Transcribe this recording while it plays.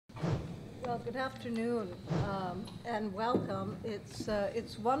Well, good afternoon and welcome.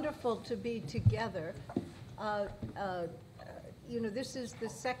 It's wonderful to be together. This is the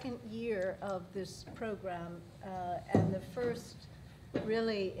second year of this program and the first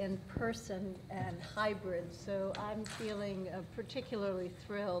really in person and hybrid. So I'm feeling particularly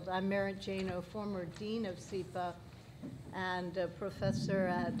thrilled. I'm Janow, former dean of SIPA and a professor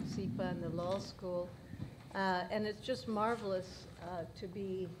at SIPA and the law school. And it's just marvelous to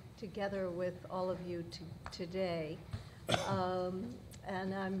be together with all of you today.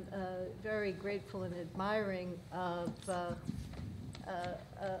 And I'm very grateful and admiring of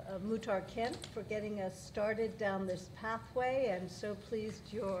Muhtar for getting us started down this pathway, and so pleased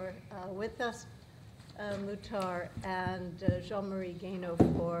you're with us, Muhtar, and Jean-Marie Janow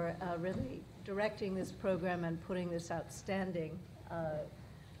for really directing this program and putting this outstanding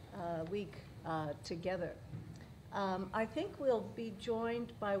week together. I think we'll be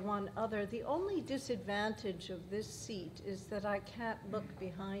joined by one other. The only disadvantage of this seat is that I can't look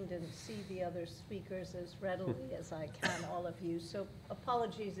behind and see the other speakers as readily as I can, all of you. So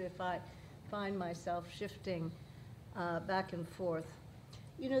apologies if I find myself shifting back and forth.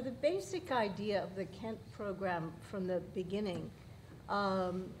 You know, the basic idea of the Kent program from the beginning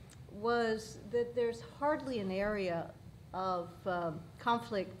was that there's hardly an area of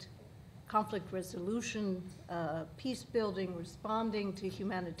conflict resolution, peace building, responding to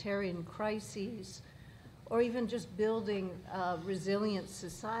humanitarian crises, or even just building resilient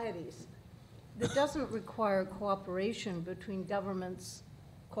societies that doesn't require cooperation between governments,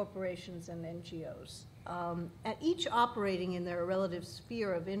 corporations, and NGOs, and each operating in their relative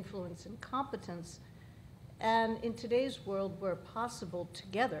sphere of influence and competence, and in today's world, where possible,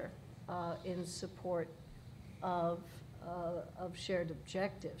 together in support of shared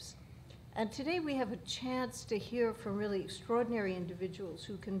objectives. And today we have a chance to hear from really extraordinary individuals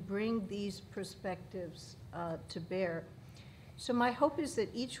who can bring these perspectives to bear. So my hope is that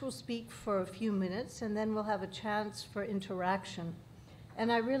each will speak for a few minutes, and then we'll have a chance for interaction.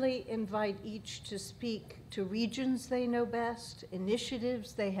 And I really invite each to speak to regions they know best,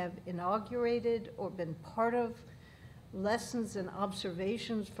 initiatives they have inaugurated or been part of, lessons and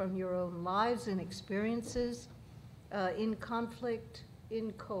observations from your own lives and experiences in conflict, in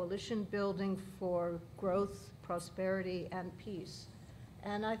coalition building for growth, prosperity, and peace.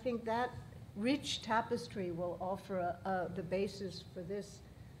 And I think that rich tapestry will offer the basis for this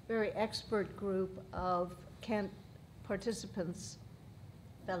very expert group of Kent participants,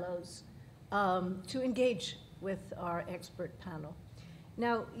 fellows, to engage with our expert panel.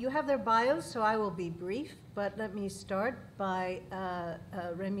 Now, you have their bios, so I will be brief, but let me start by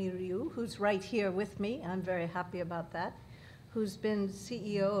Rémy Rioux, who's right here with me. I'm very happy about that. Who's been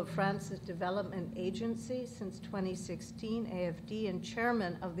CEO of France's Development Agency since 2016, AFD, and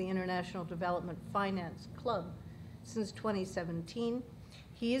chairman of the International Development Finance Club since 2017.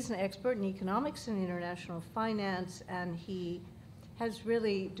 He is an expert in economics and international finance, and he has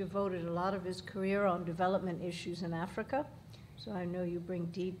really devoted a lot of his career on development issues in Africa. So I know you bring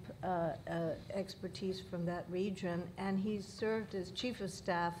deep expertise from that region. And he's served as Chief of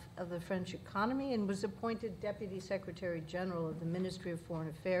Staff of the French economy and was appointed Deputy Secretary General of the Ministry of Foreign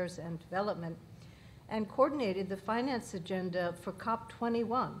Affairs and Development, and coordinated the finance agenda for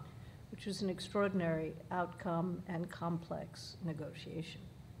COP21, which was an extraordinary outcome and complex negotiation.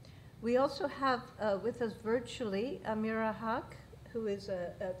 We also have with us virtually Ameerah, who is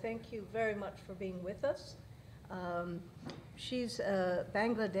thank you very much for being with us. She's a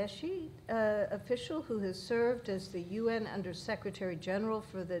Bangladeshi official who has served as the UN Under-Secretary General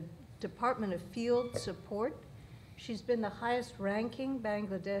for the Department of Field Support. She's been the highest-ranking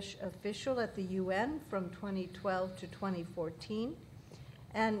Bangladesh official at the UN from 2012 to 2014.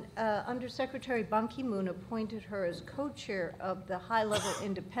 And Under-Secretary Ban Ki-moon appointed her as co-chair of the high-level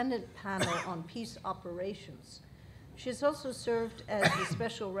independent panel on peace operations. She has also served as the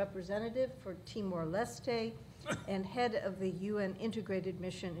special representative for Timor-Leste and head of the UN Integrated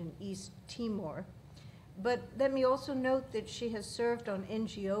Mission in East Timor. But let me also note that she has served on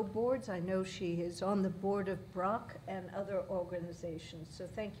NGO boards. I know she is on the board of BROC and other organizations, so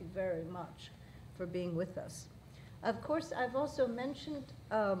thank you very much for being with us. Of course, I've also mentioned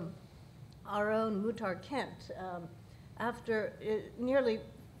our own Muhtar. After nearly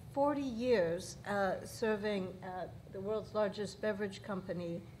 40 years serving the world's largest beverage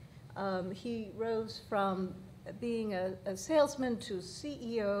company, he rose from being a salesman to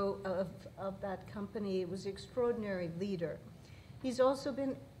CEO of that company. He was an extraordinary leader. He's also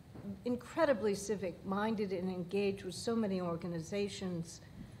been incredibly civic-minded and engaged with so many organizations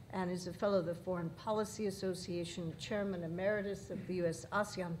and is a fellow of the Foreign Policy Association, chairman emeritus of the U.S.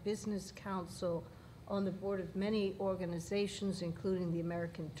 ASEAN Business Council, on the board of many organizations, including the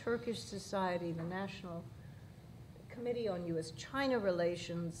American Turkish Society, the National Committee on U.S.-China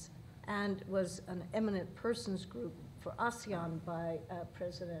Relations, and was an eminent persons group for ASEAN by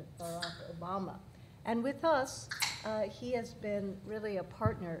President Barack Obama. And with us, he has been really a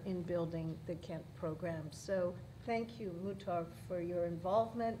partner in building the Kent program. So thank you, Muhtar, for your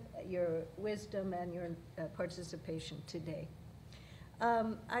involvement, your wisdom, and your participation today.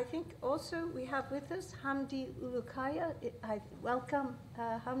 I think also we have with us Hamdi Ulukaya. Welcome,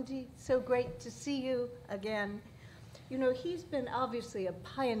 Hamdi. So great to see you again. You know, he's been obviously a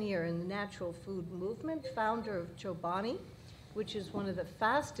pioneer in the natural food movement, founder of Chobani, which is one of the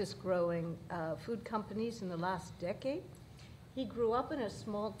fastest growing food companies in the last decade. He grew up in a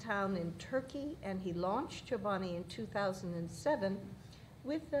small town in Turkey, and he launched Chobani in 2007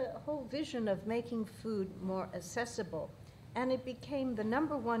 with the whole vision of making food more accessible. And it became the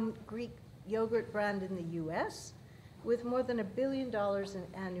 #1 Greek yogurt brand in the US, with more than $1 billion in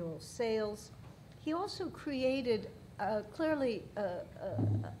annual sales. He also created clearly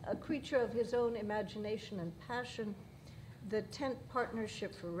a creature of his own imagination and passion, the Tent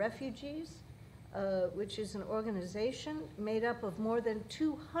Partnership for Refugees, which is an organization made up of more than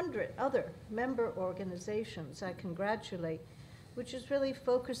 200 other member organizations, I congratulate, which is really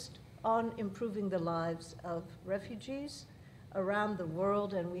focused on improving the lives of refugees around the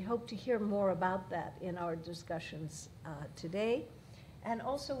world, and we hope to hear more about that in our discussions today. And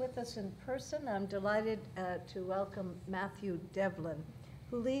also with us in person, I'm delighted to welcome Matthew Devlin,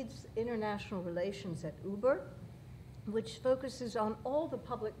 who leads international relations at Uber, which focuses on all the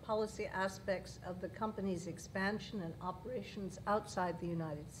public policy aspects of the company's expansion and operations outside the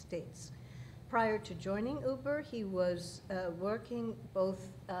United States. Prior to joining Uber, he was working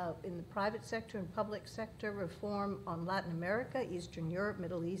both in the private sector and public sector reform on Latin America, Eastern Europe,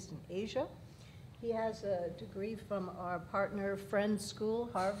 Middle East, and Asia. He has a degree from our partner Friends School,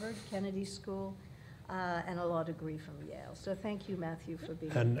 Harvard, Kennedy School, and a law degree from Yale. So thank you, Matthew, for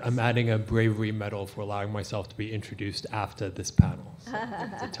being here. And I'm adding a bravery medal for allowing myself to be introduced after this panel. So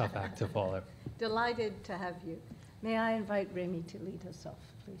it's a tough act to follow. Delighted to have you. May I invite Rémy to lead us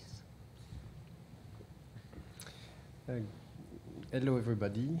off, please? Hello,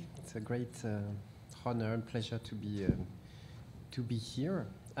 everybody. It's a great honor and pleasure to be here.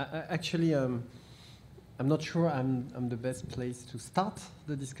 Actually, I'm not sure I'm the best place to start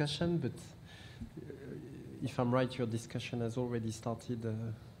the discussion, but if I'm right, your discussion has already started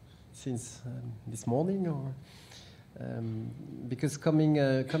since this morning, or because coming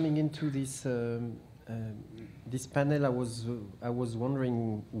into this this panel, I was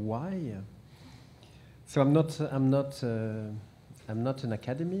wondering why. So I'm not an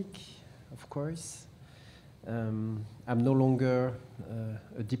academic, of course. I'm no longer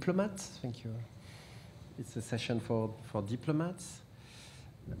a diplomat. Thank you. It's a session for diplomats.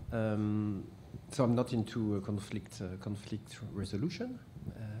 So I'm not into conflict resolution,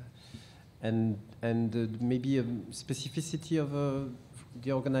 and maybe a specificity of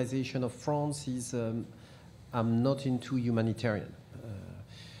the organization of France is I'm not into humanitarian.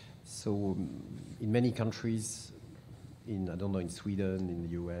 So in many countries, I don't know, in Sweden, in the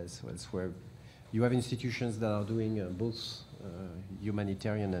US, or elsewhere, you have institutions that are doing both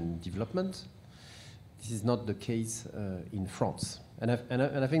humanitarian and development. This is not the case in France. And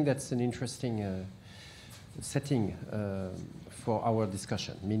I think that's an interesting setting for our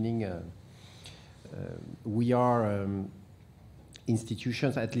discussion, meaning we are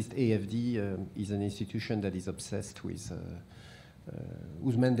institutions, at least AFD is an institution that is obsessed with,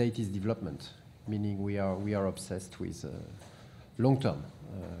 whose mandate is development, meaning we are obsessed with long-term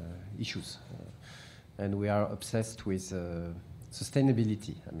issues. And we are obsessed with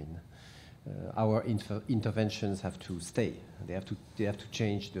sustainability. I mean, our interventions have to stay. They have to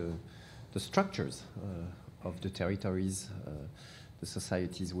change the structures of the territories, the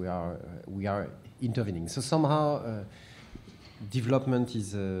societies we are intervening. So somehow, development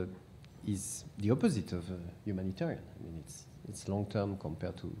is the opposite of humanitarian. I mean, it's long term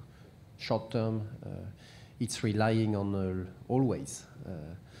compared to short term. It's relying on always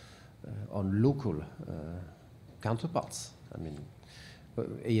on local counterparts. I mean,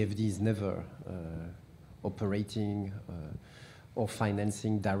 AFD is never operating or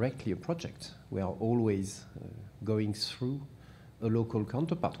financing directly a project. We are always going through a local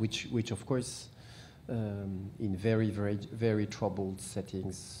counterpart, which of course, in very, very, very troubled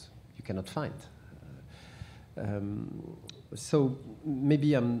settings, you cannot find. So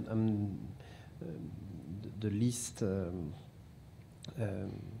maybe I'm the least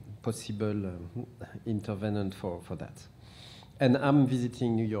possible intervenant for that. And I'm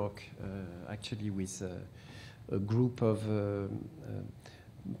visiting New York actually with a group of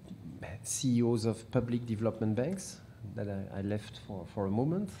CEOs of public development banks that I left for a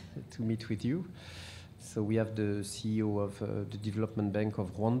moment to meet with you. So we have the CEO of the Development Bank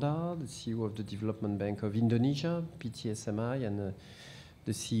of Rwanda, the CEO of the Development Bank of Indonesia, PTSMI, and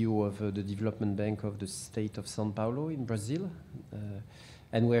the CEO of the Development Bank of the state of São Paulo in Brazil.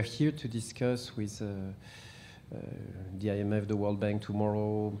 And we're here to discuss with the IMF, the World Bank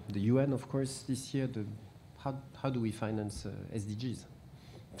tomorrow, the UN, of course, this year, how do we finance SDGs?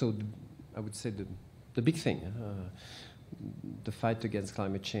 So I would say the big thing, the fight against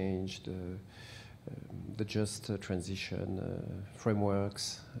climate change, the just transition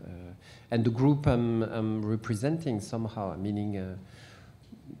frameworks, and the group I'm representing somehow, meaning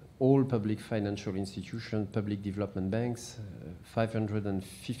all public financial institutions, public development banks,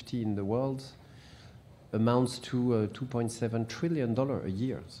 550 in the world, amounts to $2.7 trillion a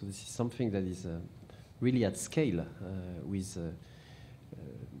year. So this is something that is really at scale with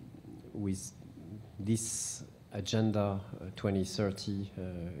this Agenda 2030,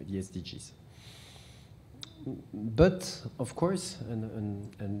 the SDGs. But, of course,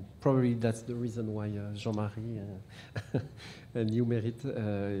 and probably that's the reason why Jean-Marie and you, Merit,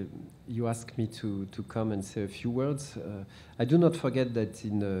 you asked me to come and say a few words. I do not forget that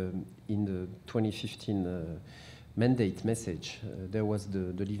in the 2015 mandate message, there was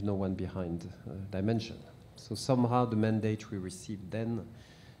the leave no one behind dimension. So somehow the mandate we received then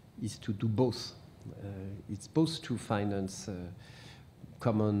is to do both. It's both to finance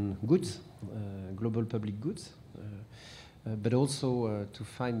common goods, global public goods, but also to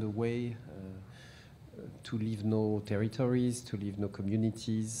find a way to leave no territories, to leave no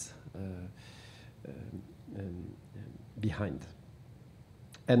communities behind.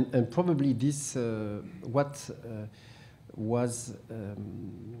 And probably this, what was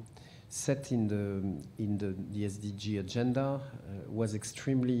set in the SDG agenda was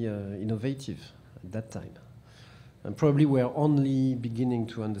extremely innovative at that time. And probably we're only beginning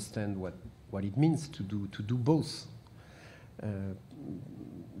to understand what it means to do both.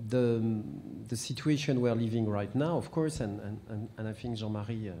 The situation we're living right now, of course, and I think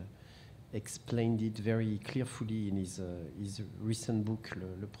Jean-Marie explained it very clearly in his recent book,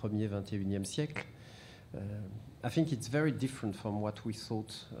 Le Premier 21e siècle. I think it's very different from what we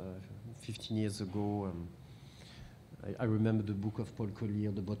thought 15 years ago. I remember the book of Paul Collier,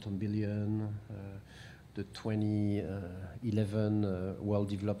 The Bottom Billion, the 2011 World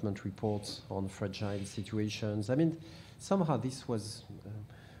Development Report on fragile situations. I mean, somehow this was,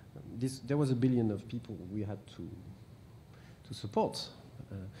 there was 1 billion of people we had to support.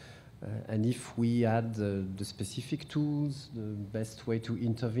 And if we had the specific tools, the best way to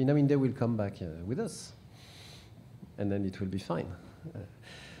intervene, I mean, they will come back with us. And then it will be fine.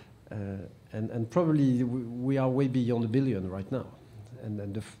 And probably we are way beyond 1 billion right now. And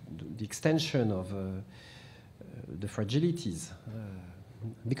then the extension of the fragilities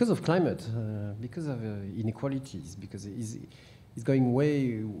because of climate, because of inequalities, because it's going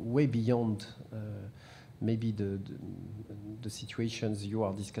way beyond maybe the situations you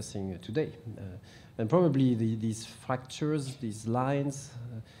are discussing today. And probably these fractures, these lines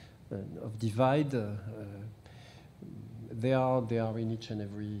of divide, they are in each and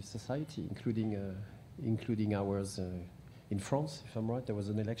every society, including ours in France, if I'm right. There was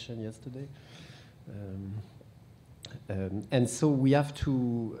an election yesterday. And so we have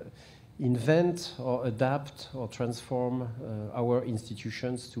to invent or adapt or transform our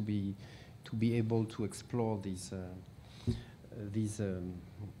institutions to be able to explore these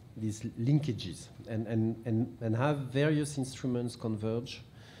linkages and have various instruments converge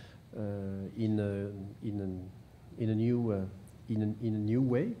in a new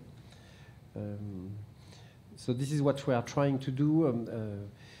way. So this is what we are trying to do.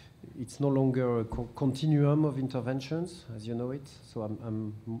 It's no longer a continuum of interventions, as you know it. So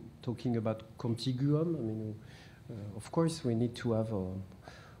I'm talking about contiguum. I mean, of course, we need to have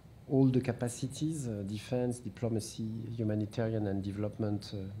all the capacities, defense, diplomacy, humanitarian, and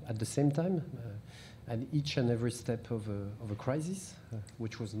development at the same time, at each and every step of a crisis,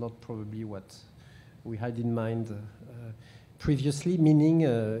 which was not probably what we had in mind previously, meaning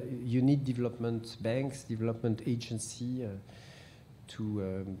you need development banks, development agency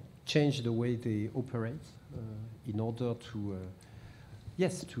to change the way they operate in order to,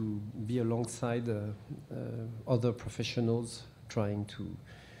 yes, to be alongside other professionals trying to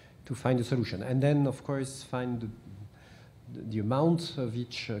find a solution. And then, of course, find the amount of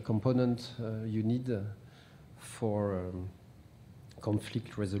each component you need for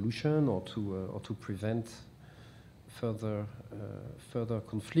conflict resolution or to prevent further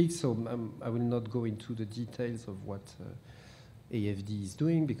conflicts. So I will not go into the details of what AFD is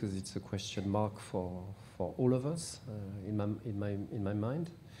doing, because it's a question mark for all of us in my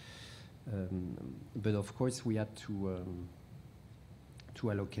mind. But of course, we had to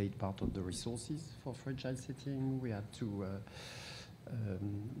allocate part of the resources for fragile setting. We had to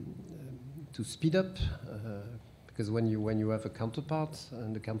speed up, because when you have a counterpart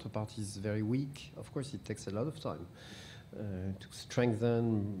and the counterpart is very weak, of course it takes a lot of time to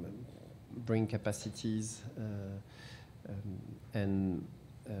strengthen, bring capacities, and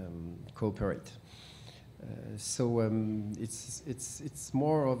cooperate. So it's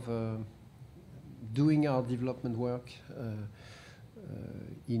more of doing our development work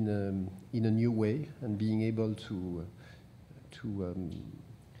in a new way, and being able to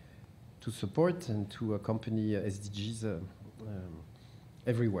support and to accompany SDGs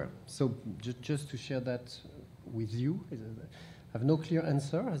everywhere. So just to share that with you. I have no clear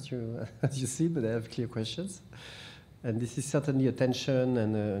answer, as you see, but I have clear questions. And this is certainly a tension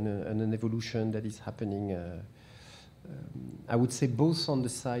and an evolution that is happening, I would say, both on the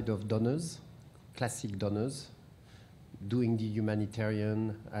side of donors, classic donors, doing the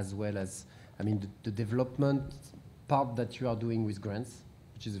humanitarian, as well as, I mean, the development part that you are doing with grants,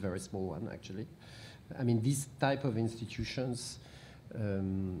 which is a very small one, actually. I mean, these type of institutions,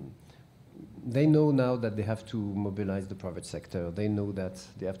 they know now that they have to mobilize the private sector. They know that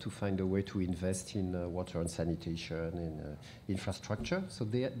they have to find a way to invest in water and sanitation, in infrastructure. So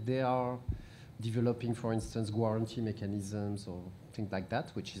they are developing, for instance, guarantee mechanisms or things like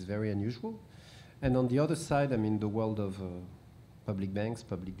that, which is very unusual. And on the other side, I mean, the world of public banks,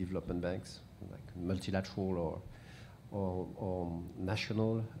 public development banks, like multilateral or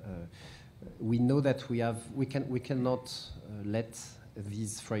national, we know that we cannot let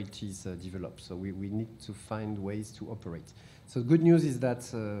these frailties develop. So we need to find ways to operate. So the good news is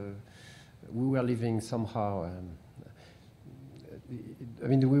that we were living somehow, I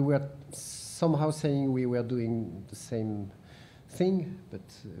mean, we were somehow saying we were doing the same thing, but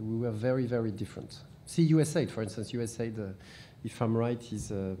we were very, very different. See USAID, for instance. USAID, if I'm right,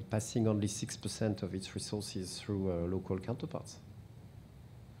 is passing only 6% of its resources through local counterparts.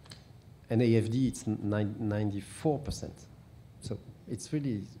 And AFD, it's 94%. So it's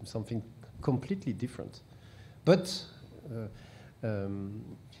really something completely different. But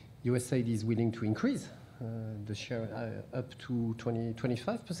USAID is willing to increase the share up to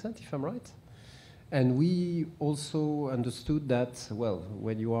 25%, if I'm right. And we also understood that, well,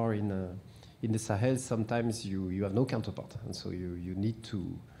 when you are in the Sahel, sometimes you have no counterpart. And so you need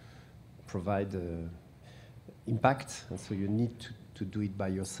to provide impact. And so you need to do it by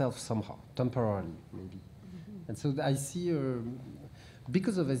yourself somehow, temporarily, maybe. Mm-hmm. And so I see,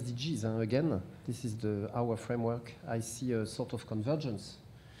 because of SDGs, again, this is our framework, I see a sort of convergence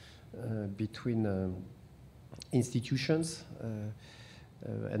between institutions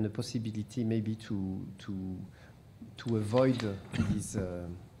and the possibility maybe to avoid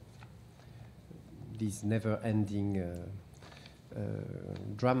this never-ending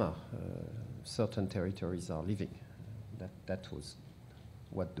drama certain territories are living. That was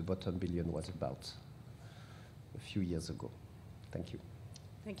what the bottom billion was about a few years ago. Thank you.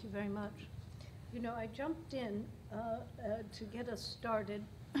 Thank you very much. You know, I jumped in to get us started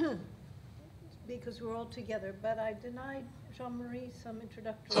because we're all together, but I denied Jean-Marie some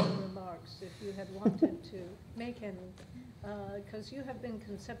introductory remarks if you had wanted to make any, because you have been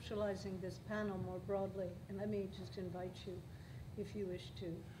conceptualizing this panel more broadly, and let me just invite you if you wish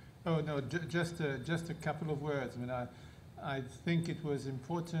to. Oh, no, just a couple of words. I mean, I think it was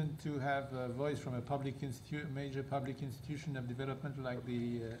important to have a voice from a major public institution of development like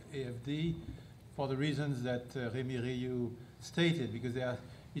the AFD, for the reasons that Rémy Rioux stated, because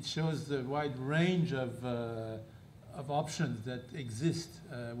it shows the wide range of options that exist,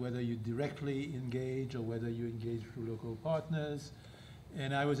 whether you directly engage or whether you engage through local partners.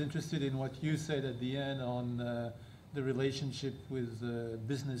 And I was interested in what you said at the end on the relationship with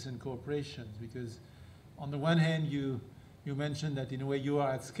business and corporations, because on the one hand, you mentioned that in a way you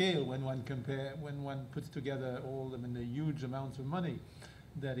are at scale when one puts together all the huge amounts of money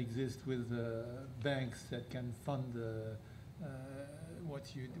that exist with banks that can fund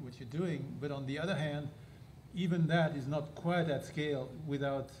what you're doing. But on the other hand, even that is not quite at scale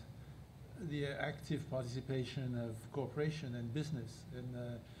without the active participation of corporation and business.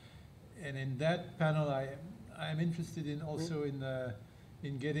 And in that panel, I'm interested in also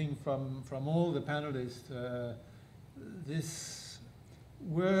in getting from all the panelists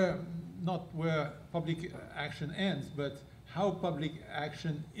not where public action ends, but how public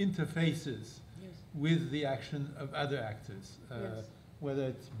action interfaces with the action of other actors, whether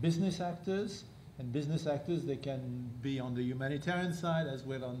it's business actors, and business actors, they can be on the humanitarian side as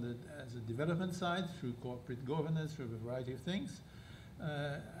well as the development side through corporate governance, through a variety of things.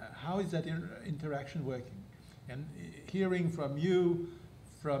 How is that interaction working? And hearing from you,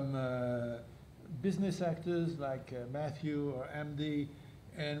 from business actors like Matthew or Hamdi,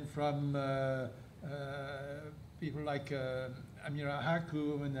 and from people like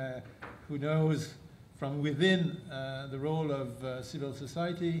Ameerah, who knows from within the role of civil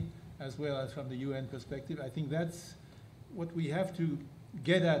society, as well as from the UN perspective. I think that's what we have to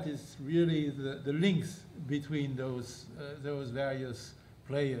get at, is really the links between those various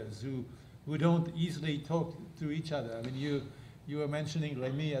players who don't easily talk to each other. I mean, you were mentioning,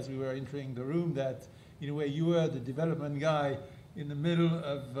 Rémy, as we were entering the room, that in a way you were the development guy in the middle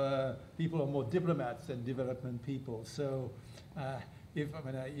of people who are more diplomats than development people. So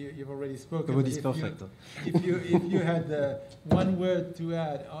you've already spoken. Nobody's perfect. If you had one word to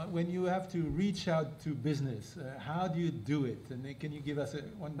add, when you have to reach out to business, how do you do it? And can you give us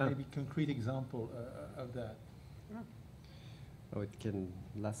one maybe concrete example of that? Oh, it can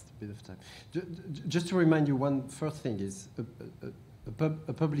last a bit of time. Just to remind you, one first thing is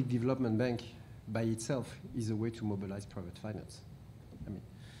a public development bank by itself is a way to mobilize private finance. I mean,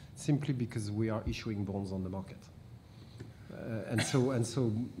 simply because we are issuing bonds on the market. And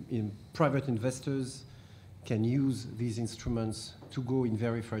so private investors can use these instruments to go in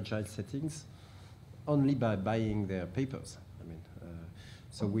very fragile settings only by buying their papers. I mean,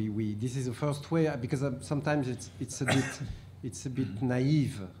 so this is the first way, because sometimes it's a bit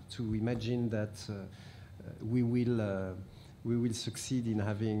naive to imagine that we will succeed in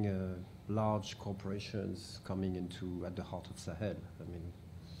having large corporations coming at the heart of Sahel. I mean,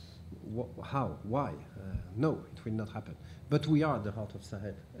 how? Why? No, it will not happen. But we are at the heart of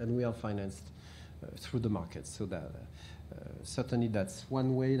Sahel, and we are financed through the markets. So that certainly that's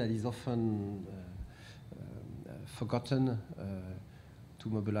one way that is often forgotten to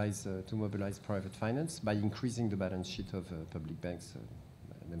mobilize private finance by increasing the balance sheet of public banks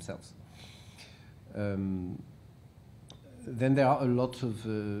themselves. Then there are a lot of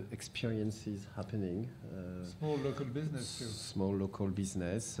experiences happening. Small local business too. Small local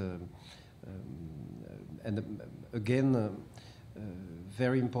business. And again,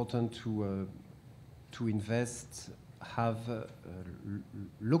 very important to invest, have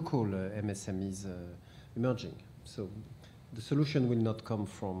local MSMEs emerging. So the solution will not come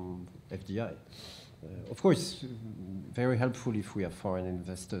from FDI. Of course, very helpful if we have foreign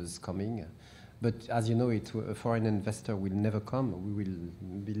investors coming. But as you know, a foreign investor will never come. We will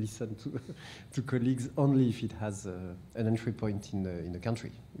be listened to colleagues only if it has an entry point in the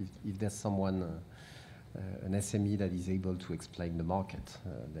country. If there's someone, an SME that is able to explain the market,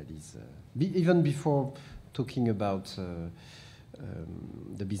 that is even before talking about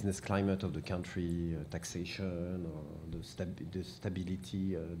the business climate of the country, taxation, or the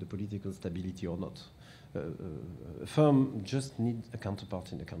stability, the political stability or not. A firm just needs a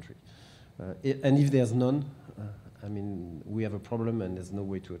counterpart in the country. And if there's none, I mean, we have a problem and there's no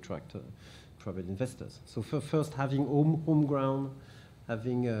way to attract private investors. So first, having home ground,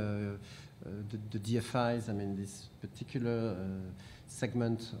 having the DFIs, I mean, this particular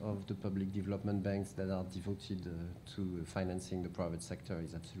segment of the public development banks that are devoted to financing the private sector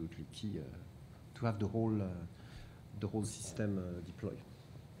is absolutely key to have the whole system deployed.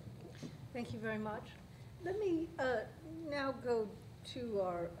 Thank you very much. Let me now go to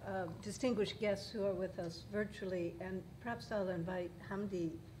our distinguished guests who are with us virtually, and perhaps I'll invite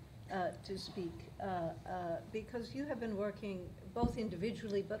Hamdi to speak, because you have been working both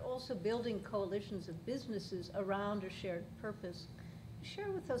individually but also building coalitions of businesses around a shared purpose.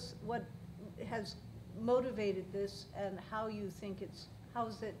 Share with us what has motivated this and how you think how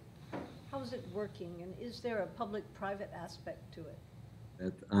is it working, and is there a public-private aspect to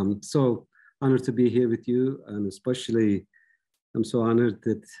it? I'm so honored to be here with you, and especially I'm so honored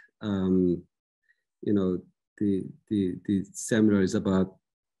that you know, the seminar is about.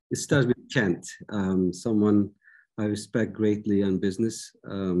 It starts with Kent, someone I respect greatly on business.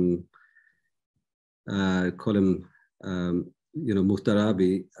 Call him, you know, Muhtar.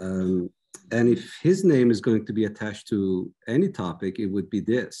 And if his name is going to be attached to any topic, it would be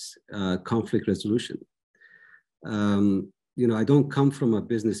this: conflict resolution. You know, I don't come from a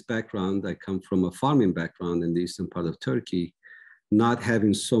business background. I come from a farming background in the eastern part of Turkey. Not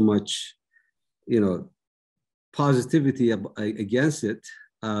having so much, you know, positivity against it,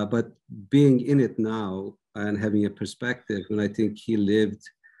 but being in it now and having a perspective. And I think he lived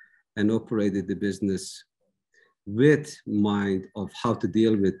and operated the business with mind of how to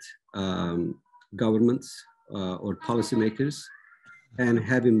deal with governments or policymakers, and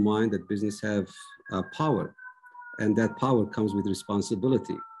have in mind that business have power, and that power comes with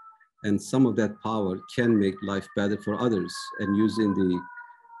responsibility. And some of that power can make life better for others, and using the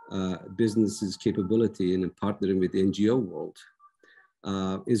business's capability and partnering with the NGO world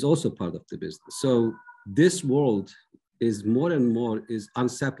is also part of the business. So this world is more and more is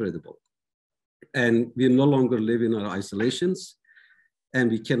inseparable. And we no longer live in our isolations, and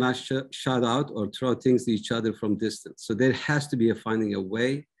we cannot shut out or throw things to each other from distance. So there has to be finding a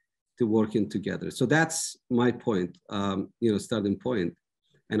way to working together. So that's my point, starting point.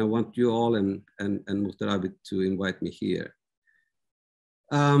 And I want you all and Muhtar to invite me here.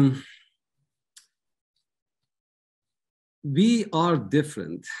 We are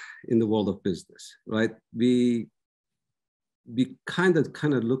different in the world of business, right? We kind of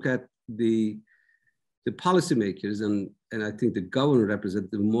look at the policymakers and I think the government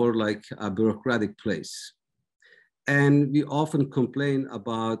represents more like a bureaucratic place. And we often complain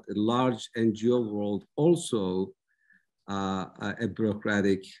about a large NGO world also a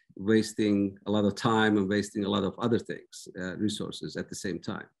bureaucratic, wasting a lot of time and wasting a lot of other things, resources at the same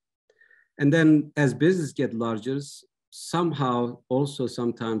time. And then as business gets larger, somehow also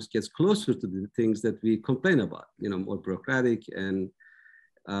sometimes gets closer to the things that we complain about, more bureaucratic and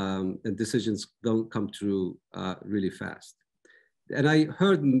decisions don't come through really fast. And I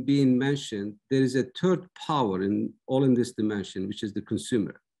heard being mentioned, there is a third power in this dimension, which is the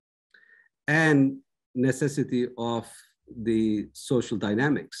consumer and necessity of the social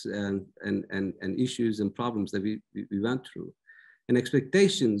dynamics and issues and problems that we went through, and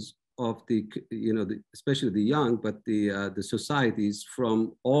expectations of especially the young, but the societies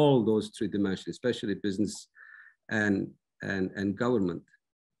from all those three dimensions, especially business and government.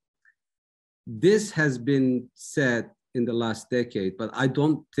 This has been said in the last decade, but I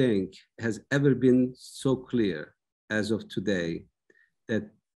don't think has ever been so clear as of today that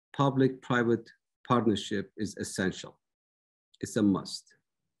public-private partnership is essential. It's a must.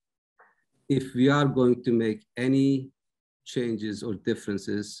 If we are going to make any changes or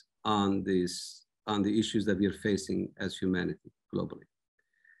differences on the issues that we are facing as humanity globally.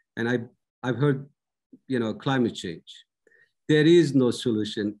 And I've heard, climate change. There is no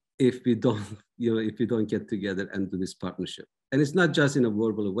solution if we don't get together and do this partnership. And it's not just in a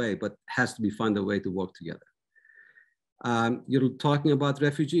verbal way, but has to be find a way to work together. You're talking about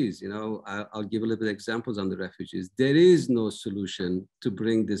refugees, I'll give a little bit of examples on the refugees. There is no solution to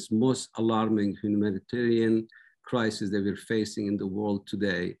bring this most alarming humanitarian crisis that we're facing in the world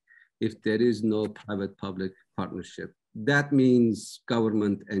today if there is no private-public partnership. That means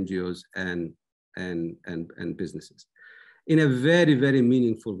government, NGOs, and businesses in a very, very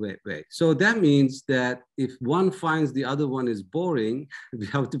meaningful way. So that means that if one finds the other one is boring, we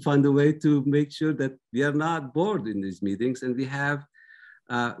have to find a way to make sure that we are not bored in these meetings and we have,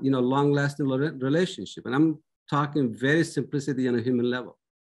 long-lasting relationship. And I'm talking very simplicity on a human level.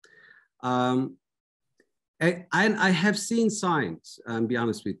 I have seen signs, be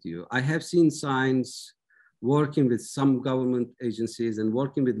honest with you. I have seen signs working with some government agencies and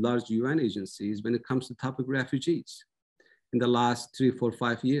working with large UN agencies when it comes to topic refugees in the last 3, 4,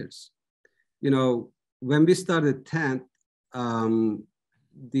 5 years. When we started TENT,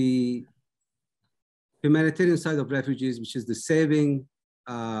 the humanitarian side of refugees, which is the saving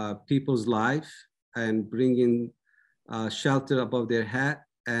people's life and bringing shelter above their head,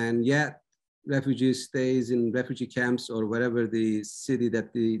 and yet refugees stays in refugee camps or wherever the city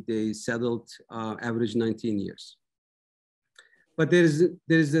that they settled, average 19 years. But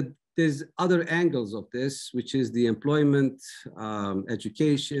there's other angles of this, which is the employment,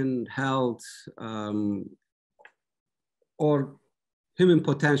 education, health, or human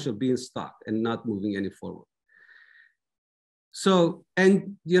potential being stuck and not moving any forward. So,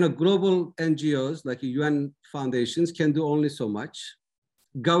 and global NGOs like UN foundations can do only so much.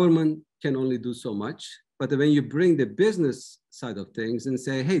 Government can only do so much. But when you bring the business side of things and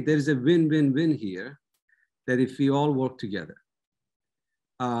say, hey, there's a win-win-win here, that if we all work together.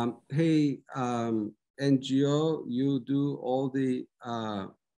 Hey, NGO, you do all the,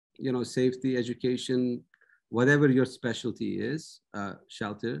 safety, education, whatever your specialty is,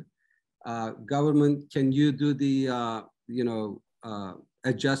 shelter. Government, can you do the,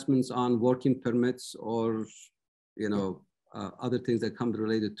 adjustments on working permits or, other things that come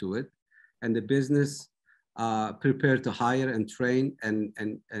related to it. And the business prepare to hire and train and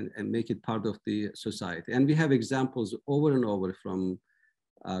make it part of the society. And we have examples over and over from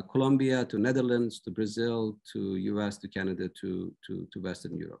Colombia to Netherlands to Brazil to US to Canada to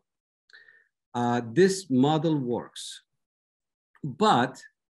Western Europe. this model works, but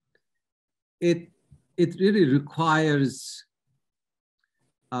it really requires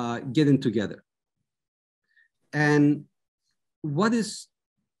getting together. And what is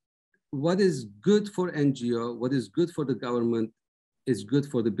good for NGO, what is good for the government is good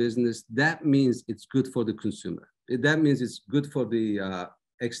for the business. That means it's good for the consumer. That means it's good for the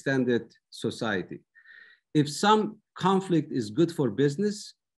extended society. If some conflict is good for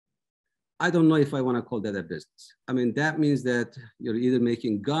business, I don't know if I want to call that a business. I mean, that means that you're either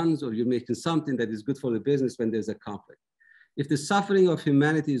making guns or you're making something that is good for the business when there's a conflict. If the suffering of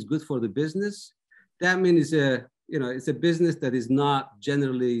humanity is good for the business, that means it's a business that is not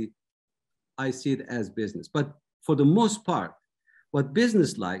generally, I see it as business. But for the most part, what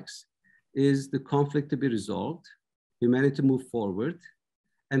business likes is the conflict to be resolved, humanity to move forward,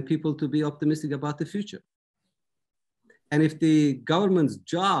 and people to be optimistic about the future. And if the government's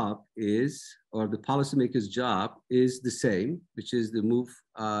job is, or the policymaker's job is the same, which is to move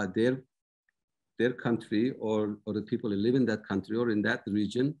their country or the people who live in that country or in that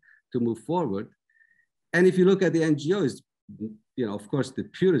region to move forward. And if you look at the NGOs, of course, the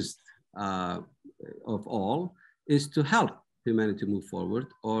purest of all is to help humanity move forward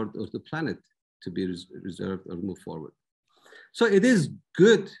or the planet to be reserved or move forward. So it is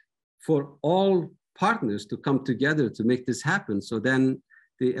good for all partners to come together to make this happen. So then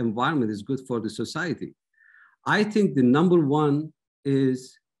the environment is good for the society. I think the number one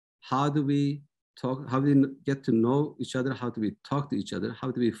is how do we talk, how do we get to know each other? How do we talk to each other?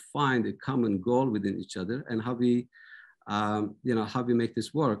 How do we find a common goal within each other? And how we, how we make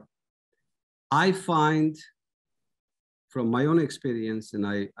this work? I find from my own experience, and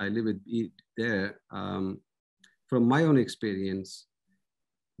I live it there, from my own experience,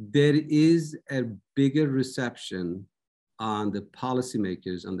 there is a bigger reception on the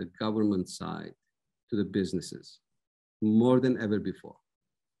policymakers, on the government side, to the businesses, more than ever before.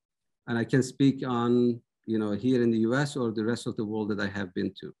 And I can speak on, here in the US or the rest of the world that I have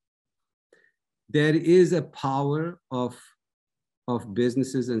been to. There is a power of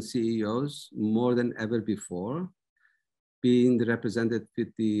businesses and CEOs more than ever before, being represented with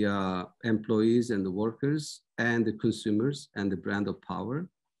the employees and the workers and the consumers and the brand of power,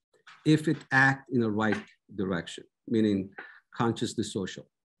 if it acts in the right direction, meaning consciously social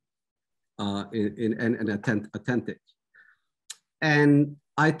and authentic. And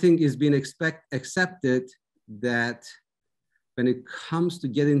I think it's been accepted that when it comes to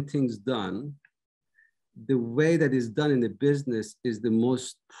getting things done, the way that is done in the business is the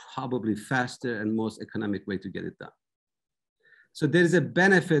most probably faster and most economic way to get it done. So there's a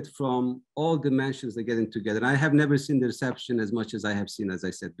benefit from all dimensions that getting together. And I have never seen the reception as much as I have seen, as I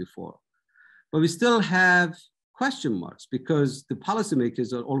said before. But we still have question marks because the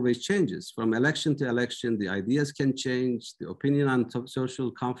policymakers are always changes. From election to election, the ideas can change, the opinion on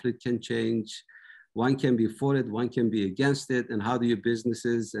social conflict can change. One can be for it, one can be against it. And how do your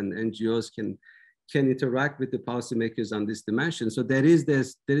businesses and NGOs can interact with the policymakers on this dimension? So there is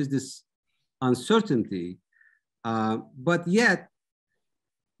this uncertainty. But yet,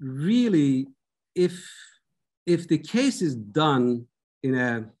 really, if the case is done in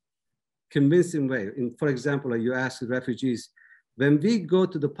a convincing way, for example, you ask the refugees, when we go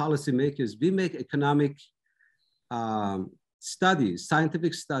to the policymakers, we make economic studies,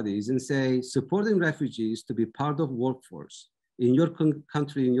 scientific studies, and say supporting refugees to be part of workforce in your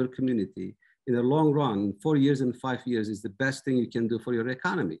country, in your community, in the long run, 4 years and 5 years is the best thing you can do for your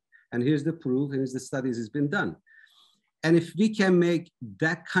economy. And here's the proof, and here's the studies has been done. And if we can make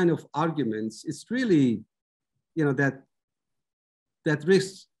that kind of arguments, it's really, that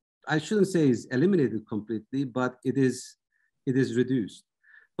risk, I shouldn't say is eliminated completely, but it is reduced.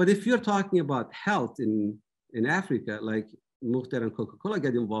 But if you're talking about health in Africa, like Muhtar and Coca-Cola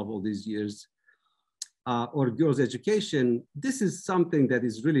get involved all these years, or girls' education, this is something that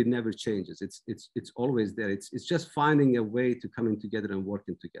is really never changes. It's always there. It's just finding a way to coming together and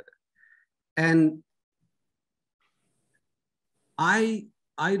working together. And I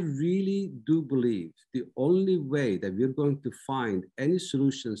really do believe the only way that we're going to find any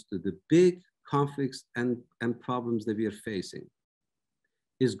solutions to the big conflicts and problems that we are facing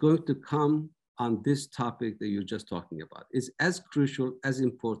is going to come on this topic that you're just talking about. It's as crucial, as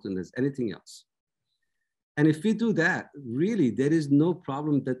important as anything else. And if we do that, really, there is no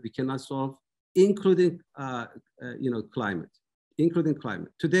problem that we cannot solve, including climate.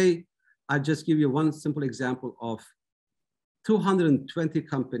 Today, I'll just give you one simple example of 220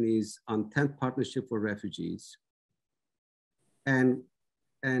 companies on 10th Partnership for Refugees and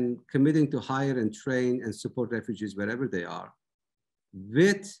committing to hire and train and support refugees wherever they are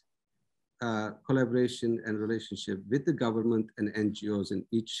with collaboration and relationship with the government and NGOs in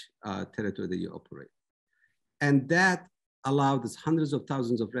each territory that you operate. And that allowed us hundreds of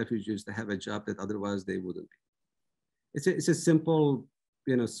thousands of refugees to have a job that otherwise they wouldn't be. It's a simple,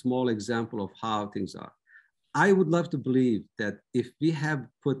 small example of how things are. I would love to believe that if we have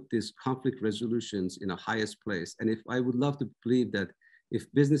put these conflict resolutions in a highest place, and if I would love to believe that if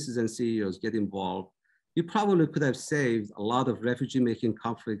businesses and CEOs get involved, we probably could have saved a lot of refugee-making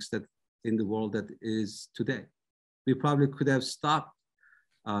conflicts that in the world that is today. We probably could have stopped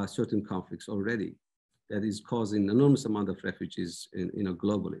certain conflicts already that is causing an enormous amount of refugees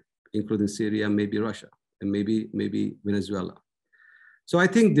globally, including Syria, maybe Russia, and maybe Venezuela. So I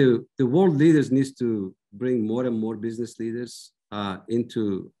think the world leaders needs to bring more and more business leaders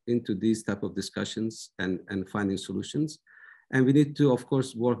into these type of discussions and finding solutions. And we need to, of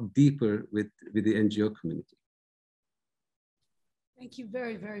course, work deeper with the NGO community. Thank you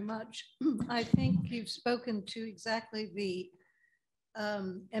very, very much. I think you've spoken to exactly the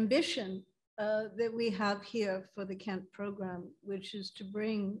ambition that we have here for the Kent program, which is to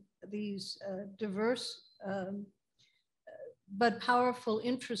bring these diverse but powerful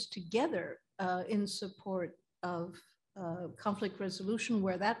interests together in support of conflict resolution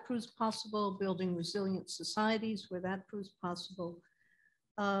where that proves possible, building resilient societies where that proves possible.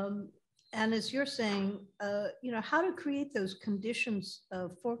 And as you're saying, how to create those conditions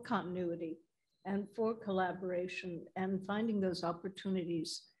for continuity and for collaboration and finding those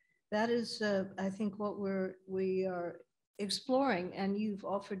opportunities. That is, I think, what we are exploring, and you've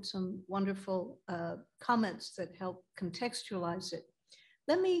offered some wonderful comments that help contextualize it.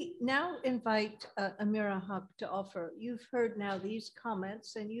 Let me now invite Ameerah to offer. You've heard now these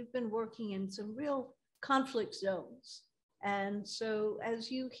comments, and you've been working in some real conflict zones. And so as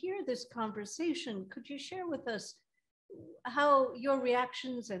you hear this conversation, could you share with us how your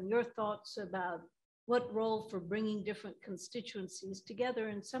reactions and your thoughts about what role for bringing different constituencies together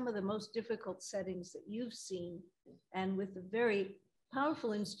in some of the most difficult settings that you've seen and with the very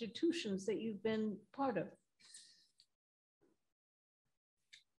powerful institutions that you've been part of?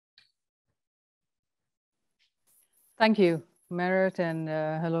 Thank you, Merit, and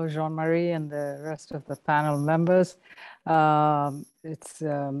hello, Jean-Marie and the rest of the panel members. It's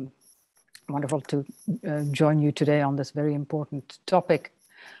wonderful to join you today on this very important topic.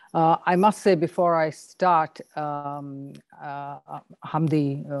 I must say before I start, Hamdi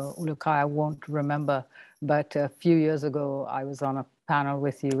Ulukaya won't remember, but a few years ago, I was on a panel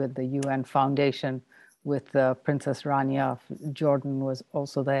with you with the UN Foundation with Princess Rania of Jordan was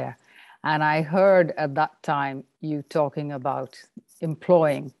also there. And I heard at that time you talking about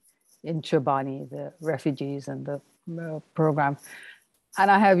employing in Chobani the refugees and the program.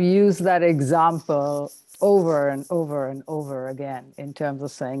 And I have used that example over and over and over again in terms of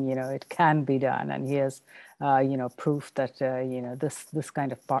saying, it can be done. And here's, proof that, this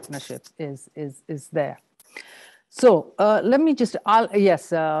kind of partnership is there. So let me just,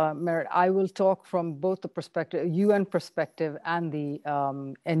 Merit, I will talk from both the perspective, UN perspective and the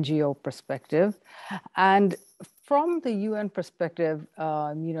NGO perspective. And from the UN perspective,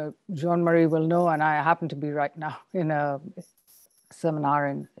 Jean-Marie will know, and I happen to be right now in a seminar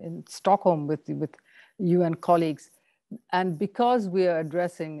in Stockholm with UN colleagues. And because we are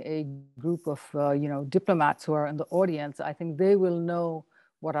addressing a group of, diplomats who are in the audience, I think they will know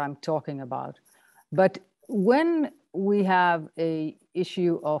what I'm talking about. But when we have an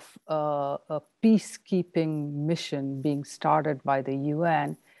issue of a peacekeeping mission being started by the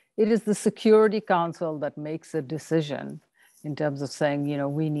UN, it is the Security Council that makes a decision in terms of saying,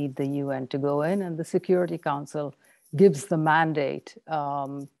 we need the UN to go in, and the Security Council gives the mandate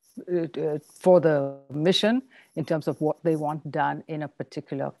for the mission in terms of what they want done in a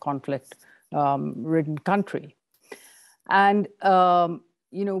particular conflict-ridden country. And,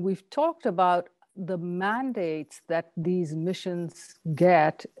 we've talked about the mandates that these missions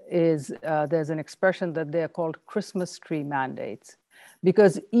get is, there's an expression that they're called Christmas tree mandates,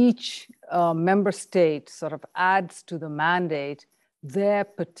 because each member state sort of adds to the mandate their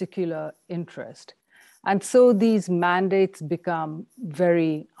particular interest. And so these mandates become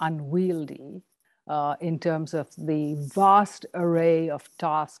very unwieldy in terms of the vast array of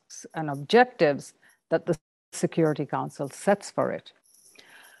tasks and objectives that the Security Council sets for it.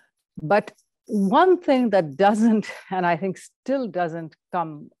 But one thing that doesn't, and I think still doesn't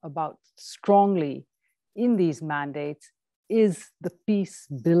come about strongly in these mandates, is the peace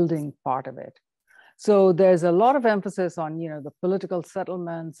building part of it. So there's a lot of emphasis on, the political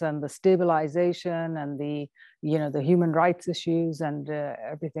settlements and the stabilization and the human rights issues and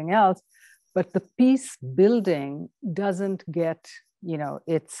everything else. But the peace building doesn't get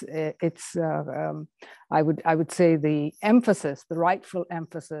I would say the emphasis, the rightful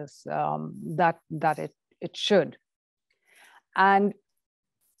emphasis that it should. And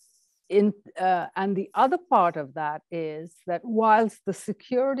the other part of that is that whilst the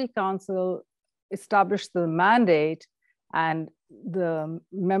Security Council established the mandate and the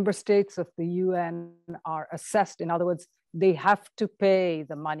member states of the UN are assessed, in other words, they have to pay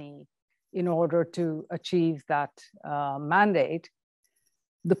the money in order to achieve that mandate,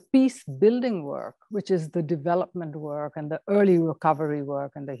 the peace building work, which is the development work and the early recovery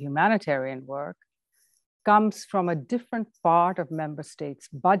work and the humanitarian work, comes from a different part of member states'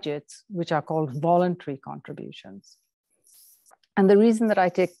 budgets, which are called voluntary contributions. And the reason that I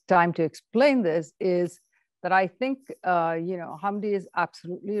take time to explain this is that I think, Hamdi is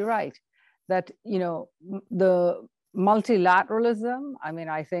absolutely right, that, the multilateralism, I mean,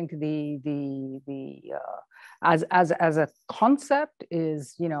 I think as a concept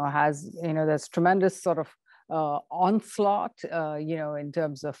is, there's tremendous sort of onslaught, in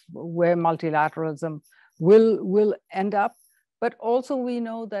terms of where multilateralism will end up. But also we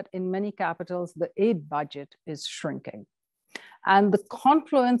know that in many capitals, the aid budget is shrinking. And the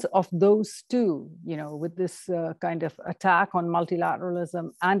confluence of those two, with this kind of attack on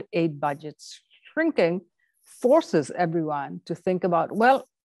multilateralism and aid budgets shrinking, forces everyone to think about, well,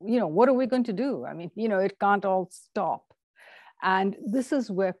 what are we going to do? I mean, it can't all stop. And this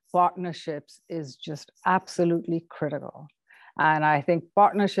is where partnerships is just absolutely critical. And I think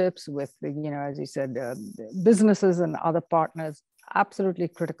partnerships with, as you said, businesses and other partners, absolutely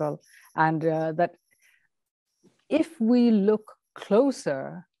critical. And that if we look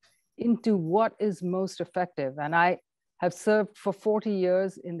closer into what is most effective, and I have served for 40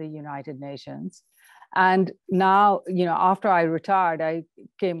 years in the United Nations, and now, after I retired, I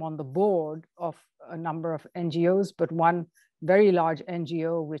came on the board of a number of NGOs, but one very large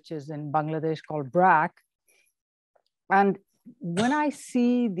NGO, which is in Bangladesh called BRAC. And when I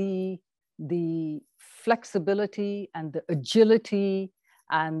see the flexibility and the agility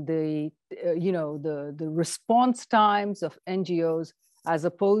and the response times of NGOs, as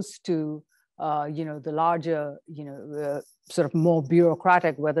opposed to, the larger, sort of more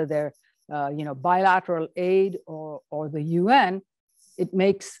bureaucratic, whether they're bilateral aid or the UN, it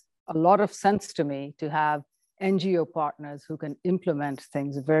makes a lot of sense to me to have NGO partners who can implement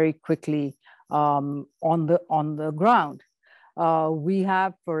things very quickly on the ground. We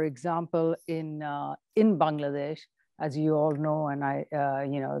have, for example, in Bangladesh, as you all know, and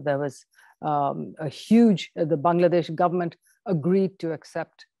there was the Bangladesh government agreed to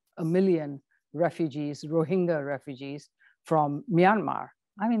accept 1 million refugees, Rohingya refugees from Myanmar.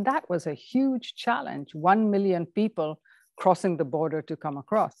 I mean, that was a huge challenge, 1 million people crossing the border to come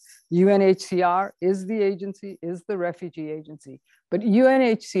across. UNHCR is the agency, is the refugee agency, but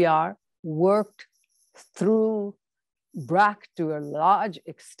UNHCR worked through BRAC to a large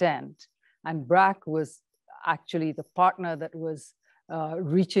extent, and BRAC was actually the partner that was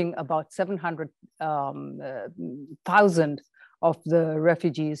reaching about 700,000 of the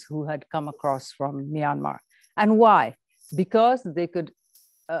refugees who had come across from Myanmar. And why? Because they could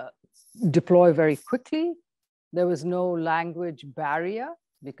deploy very quickly. There was no language barrier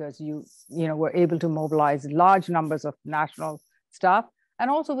because you were able to mobilize large numbers of national staff. And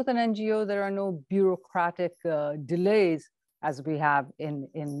also with an NGO, there are no bureaucratic delays as we have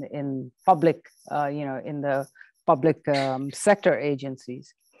in public, in the public sector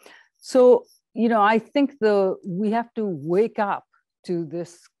agencies. So, I think we have to wake up to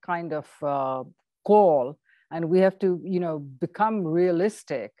this kind of call, and we have to, become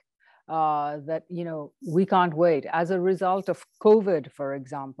realistic that, we can't wait. As a result of COVID, for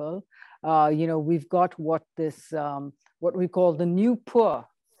example, we've got what we call the new poor,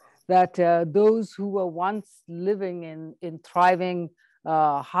 that those who were once living in thriving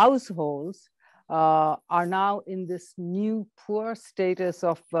households are now in this new poor status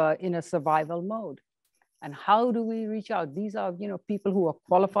of in a survival mode. And how do we reach out? These are, people who are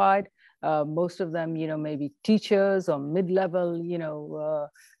qualified, most of them, maybe teachers or mid-level,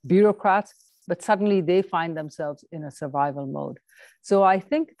 bureaucrats, but suddenly they find themselves in a survival mode. So I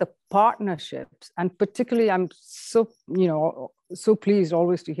think the partnerships, and particularly I'm so pleased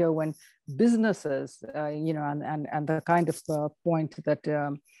always to hear when businesses, and the kind of point that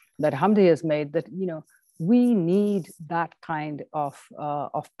Hamdi has made, that, we need that kind of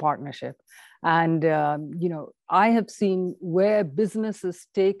partnership. And, I have seen where businesses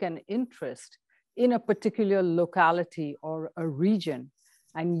take an interest in a particular locality or a region,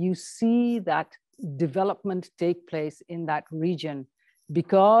 and you see that development take place in that region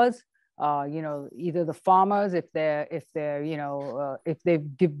because you know, either the farmers, if they're you know, if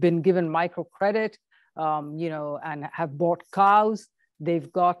they've been given microcredit, you know, and have bought cows,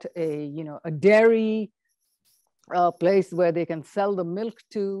 they've got a, you know, a dairy place where they can sell the milk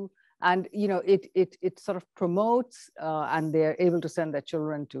to, and you know, it sort of promotes, and they're able to send their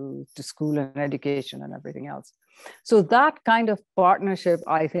children to school and education and everything else. So that kind of partnership,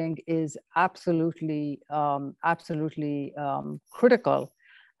 I think, is absolutely critical.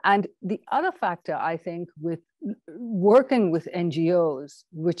 And the other factor, I think, with working with NGOs,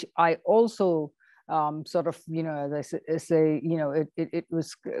 which I also sort of, you know, as I say, you know, it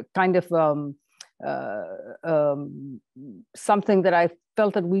was kind of something that I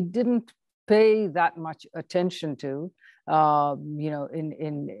felt that we didn't pay that much attention to, you know,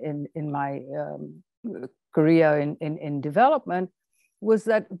 in my career in development, was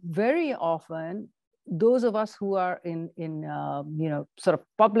that very often those of us who are in you know, sort of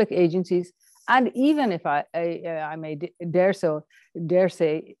public agencies, and even if I may dare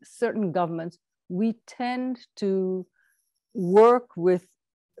say certain governments, we tend to work with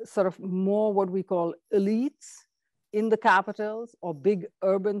sort of more what we call elites in the capitals or big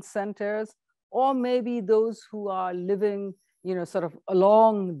urban centers, or maybe those who are living, you know, sort of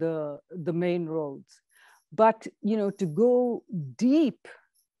along the main roads. But, you know, to go deep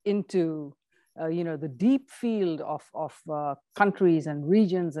into, you know, the deep field of countries and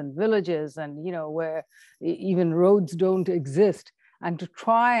regions and villages, and, you know, where even roads don't exist, and to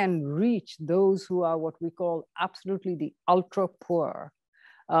try and reach those who are what we call absolutely the ultra poor.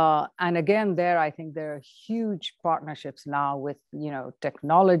 And again, there, I think there are huge partnerships now with, you know,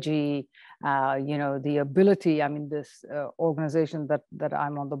 technology, you know, the ability, I mean, this organization that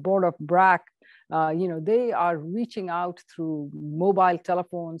I'm on the board of, BRAC, you know, they are reaching out through mobile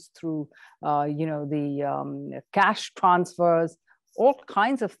telephones, through, you know, the cash transfers, all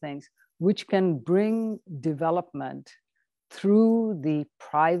kinds of things, which can bring development through the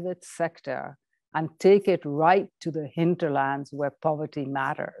private sector and take it right to the hinterlands where poverty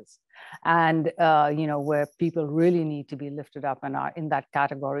matters, and you know, where people really need to be lifted up and are in that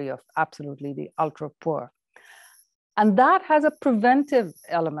category of absolutely the ultra poor. And that has a preventive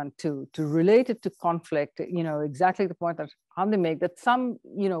element too, to relate it to conflict, you know, exactly the point that Hamdi made, that some,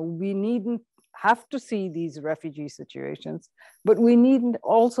 you know, we needn't have to see these refugee situations, but we needn't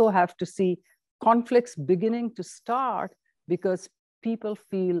also have to see conflicts beginning to start because people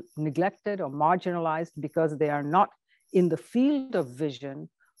feel neglected or marginalized because they are not in the field of vision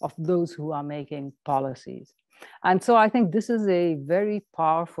of those who are making policies. And so I think this is a very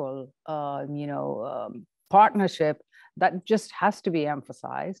powerful, you know, partnership that just has to be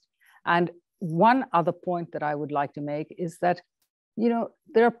emphasized. And one other point that I would like to make is that, you know,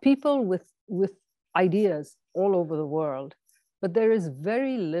 there are people with ideas all over the world, but there is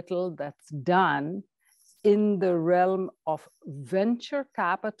very little that's done in the realm of venture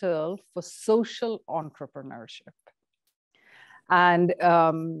capital for social entrepreneurship. And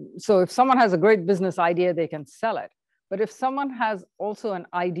so if someone has a great business idea, they can sell it. But if someone has also an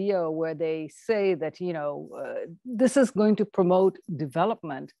idea where they say that, you know, this is going to promote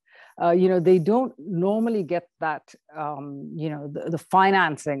development, you know, they don't normally get that, you know, the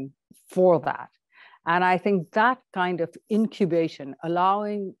financing for that. And I think that kind of incubation,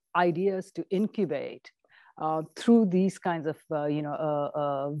 allowing ideas to incubate through these kinds of, you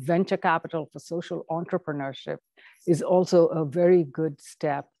know, venture capital for social entrepreneurship is also a very good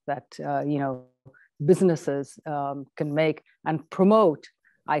step that, you know, businesses can make and promote,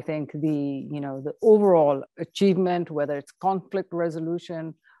 I think, the, you know, the overall achievement, whether it's conflict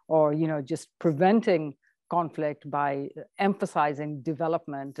resolution or, you know, just preventing conflict by emphasizing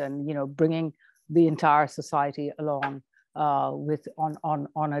development and, you know, bringing the entire society along with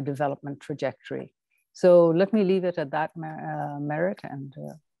on a development trajectory. So let me leave it at that, Merit. And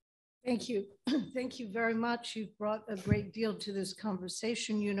thank you. Thank you very much. You've brought a great deal to this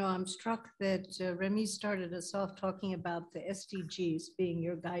conversation. You know, I'm struck that Rémy started us off talking about the SDGs being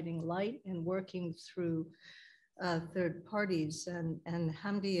your guiding light and working through third parties. And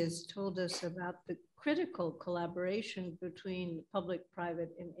Hamdi has told us about the critical collaboration between public,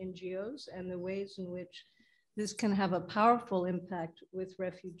 private, and NGOs and the ways in which this can have a powerful impact with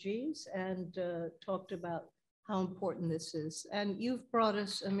refugees, and talked about how important this is. And you've brought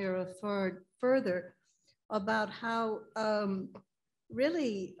us, Ameerah, further about how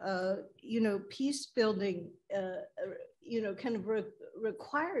really, you know, peace building, you know, kind of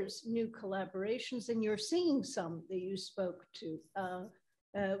requires new collaborations, and you're seeing some that you spoke to,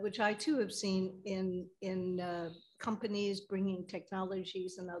 which I too have seen in companies bringing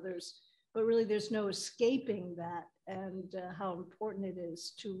technologies and others. But really, there's no escaping that and how important it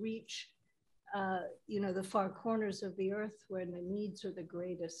is to reach the far corners of the earth where the needs are the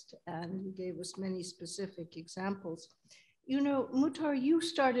greatest. And you gave us many specific examples. Muhtar, you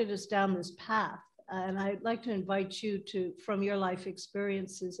started us down this path, and I'd like to invite you to, from your life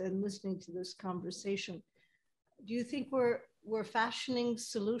experiences and listening to this conversation, do you think we're fashioning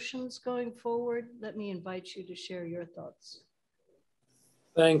solutions going forward? Let me invite you to share your thoughts.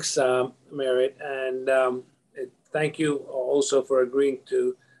 Thanks, Merit, and thank you also for agreeing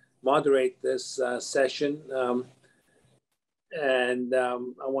to moderate this session. I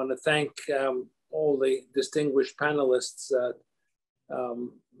want to thank all the distinguished panelists,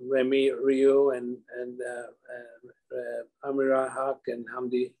 Rémy, Rioux, and Ameerah and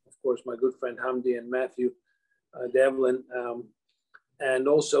Hamdi, of course, my good friend Hamdi and Matthew, Devlin. And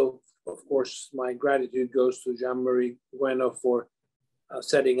also, of course, my gratitude goes to Jean-Marie Bueno for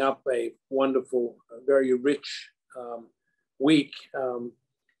setting up a wonderful, very rich week.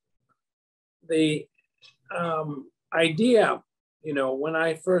 The idea, when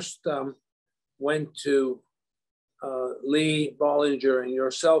I first went to Lee Bollinger and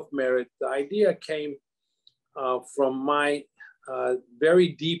yourself, Merit, the idea came from my very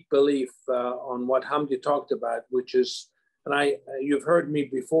deep belief on what Hamdi talked about, which is, and you've heard me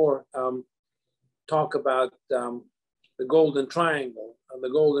before talk about the golden triangle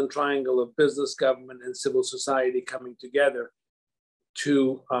of business, government, and civil society coming together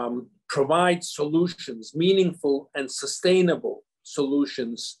to provide solutions, meaningful and sustainable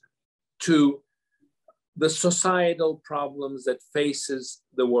solutions to the societal problems that faces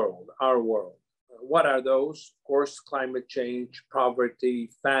the world, our world. What are those? Of course, climate change,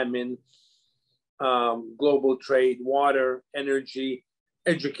 poverty, famine, global trade, water, energy,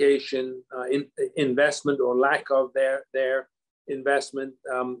 education, investment or lack of their investment,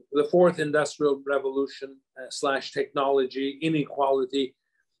 the fourth industrial revolution / technology, inequality,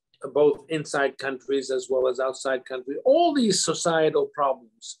 both inside countries as well as outside countries. All these societal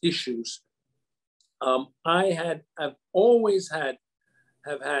problems, issues, I've always had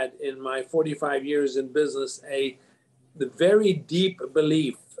in my 45 years in business the very deep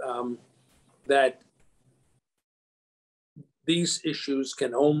belief that these issues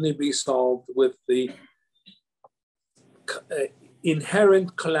can only be solved with the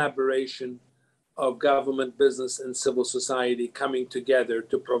inherent collaboration of government, business, and civil society coming together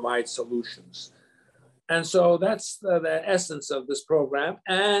to provide solutions. And so that's the essence of this program.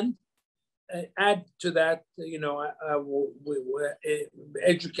 And add to that, we're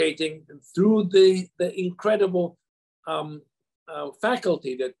educating through the incredible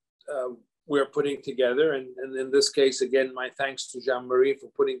faculty that we're putting together. And in this case, again, my thanks to Jean-Marie for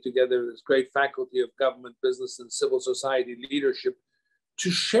putting together this great faculty of government, business, and civil society leadership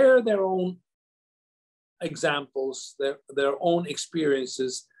to share their own examples, their own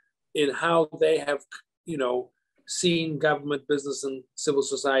experiences in how they have, seen government, business, and civil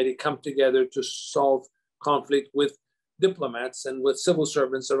society come together to solve conflict with diplomats and with civil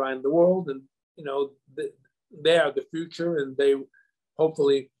servants around the world. And, they are the future, and they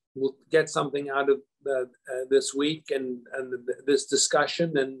hopefully will get something out of this week and this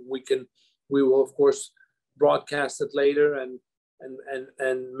discussion. And we will, of course, broadcast it later and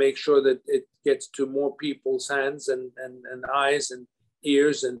make sure that it gets to more people's hands and eyes and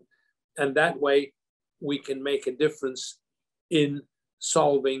ears. And that way, we can make a difference in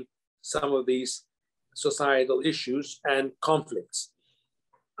solving some of these societal issues and conflicts.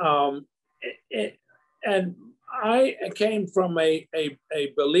 And I came from a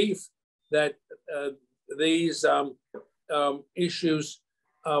belief that these issues,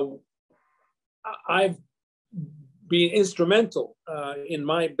 I've been instrumental in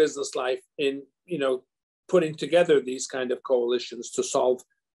my business life in, putting together these kind of coalitions to solve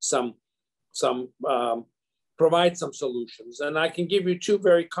provide some solutions. And I can give you two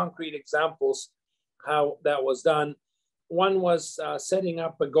very concrete examples how that was done. One was setting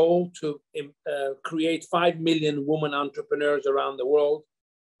up a goal to create 5 million women entrepreneurs around the world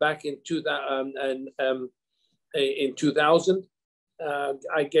back in 2000.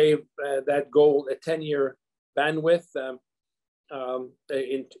 I gave that goal a 10-year bandwidth.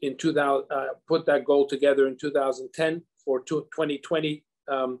 Put that goal together in 2010 for 2020.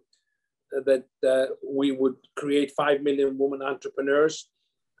 That we would create 5 million women entrepreneurs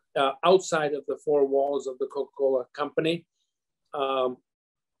outside of the four walls of the Coca-Cola company.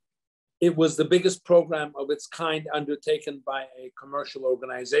 It was the biggest program of its kind undertaken by a commercial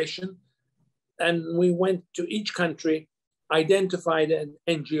organization. And we went to each country, identified an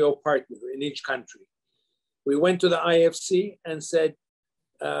NGO partner in each country. We went to the IFC and said,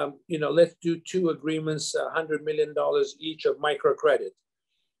 let's do 2 agreements, $100 million each of microcredit.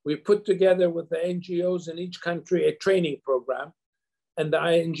 We put together with the NGOs in each country a training program, and the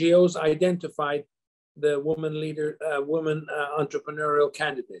NGOs identified the women entrepreneurial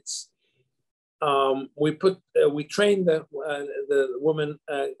candidates. We trained the women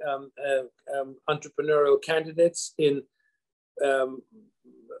entrepreneurial candidates in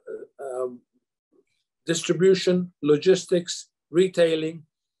distribution, logistics, retailing,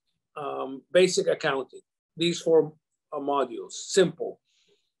 basic accounting. These 4 modules, simple.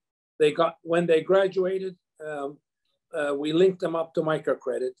 When they graduated, we linked them up to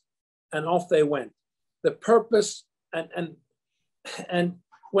microcredit, and off they went. The purpose, and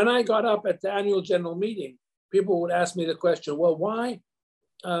when I got up at the annual general meeting, people would ask me the question, well, why,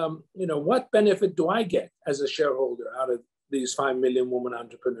 what benefit do I get as a shareholder out of these 5 million women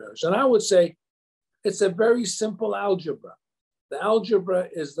entrepreneurs? And I would say, it's a very simple algebra. The algebra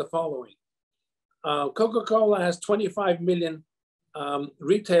is the following. Coca-Cola has 25 million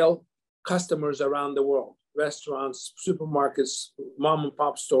retail customers around the world, restaurants, supermarkets, mom and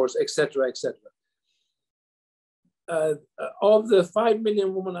pop stores, et cetera, et cetera. Of the 5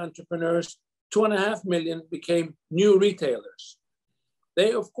 million women entrepreneurs, 2.5 million became new retailers.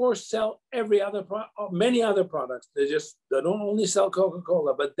 They, of course, sell many other products. They don't only sell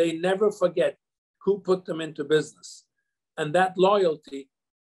Coca-Cola, but they never forget who put them into business. And that loyalty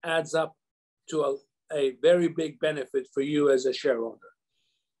adds up to a very big benefit for you as a shareholder.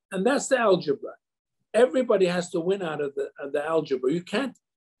 And that's the algebra. Everybody has to win out of the algebra. You can't,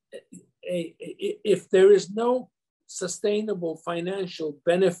 if there is no sustainable financial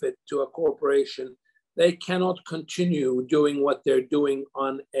benefit to a corporation, they cannot continue doing what they're doing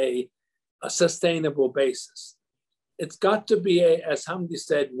on a sustainable basis. It's got to be as Hamdi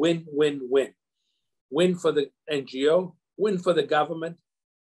said, win, win, win. Win for the NGO, win for the government,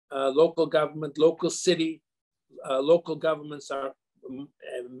 local city, local governments are,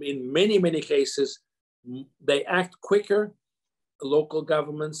 in many, many cases, they act quicker. Local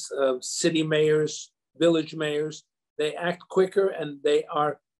governments, city mayors, village mayors, they act quicker and they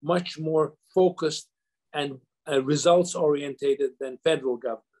are much more focused and results orientated than federal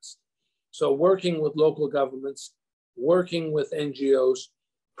governments. So working with local governments, working with NGOs,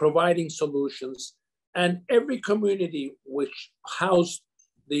 providing solutions, and every community which housed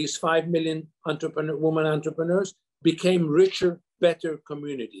these 5 million women entrepreneurs became richer, better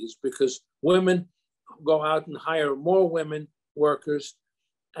communities because women go out and hire more women workers,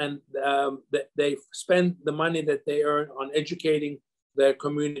 and they spend the money that they earn on educating their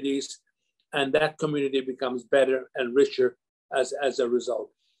communities, and that community becomes better and richer as a result.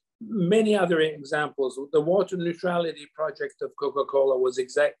 Many other examples. The water neutrality project of Coca-Cola was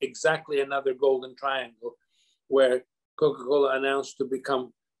exactly another golden triangle where Coca-Cola announced to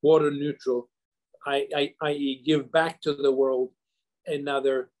become water neutral, i.e. give back to the world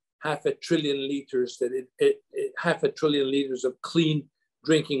another 500 billion liters that 500 billion liters of clean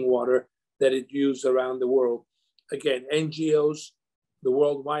drinking water that it used around the world. Again, NGOs, the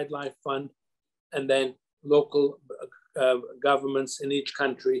World Wildlife Fund, and then local governments in each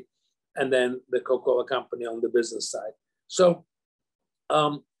country, and then the Coca-Cola Company on the business side. So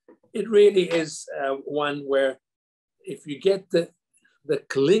it really is one where if you get the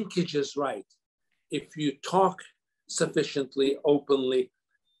linkages right, if you talk sufficiently openly,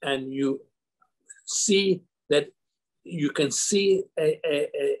 and you see that you can see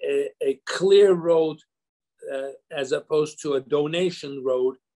a clear road as opposed to a donation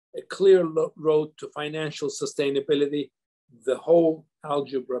road, a clear road to financial sustainability, the whole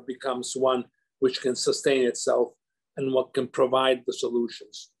algebra becomes one which can sustain itself and what can provide the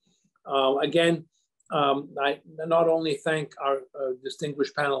solutions. Again, I not only thank our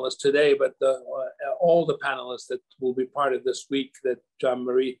distinguished panelists today, but all the panelists that will be part of this week that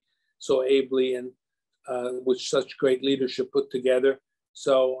Jean-Marie so ably and with such great leadership put together.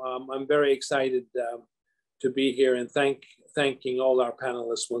 So I'm very excited to be here and thanking all our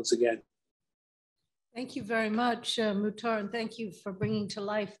panelists once again. Thank you very much, Muhtar, and thank you for bringing to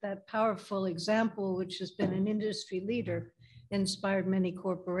life that powerful example, which has been an industry leader, inspired many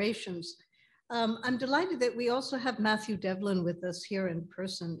corporations. I'm delighted that we also have Matthew Devlin with us here in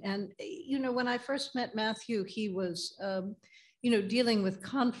person. And, when I first met Matthew, he was, dealing with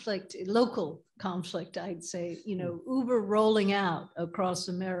conflict, local conflict, I'd say, Uber rolling out across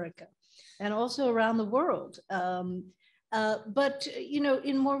America and also around the world. But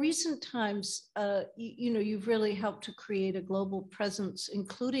in more recent times, you've really helped to create a global presence,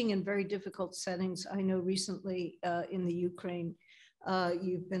 including in very difficult settings. I know recently in the Ukraine,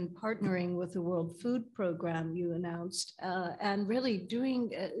 You've been partnering with the World Food Program, you announced, and really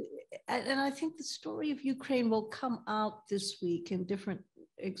doing, and I think the story of Ukraine will come out this week in different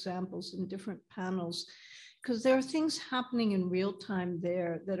examples, in different panels, because there are things happening in real time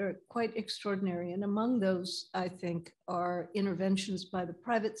there that are quite extraordinary. And among those, I think, are interventions by the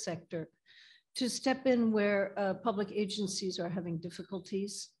private sector to step in where public agencies are having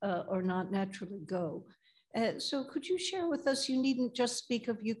difficulties or not naturally go. So could you share with us, you needn't just speak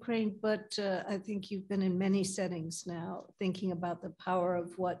of Ukraine, but I think you've been in many settings now thinking about the power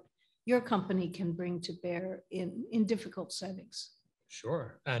of what your company can bring to bear in difficult settings.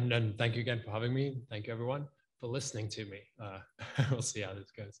 Sure, and thank you again for having me. Thank you everyone for listening to me. We'll see how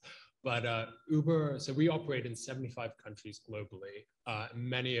this goes. But Uber, so we operate in 75 countries globally,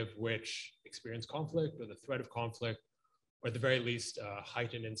 many of which experience conflict or the threat of conflict, or at the very least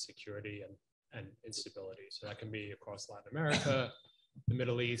heightened insecurity and instability. So that can be across Latin America, the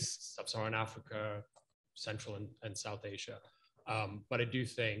Middle East, Sub-Saharan Africa, Central and South Asia. But I do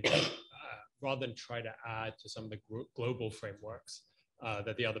think rather than try to add to some of the global frameworks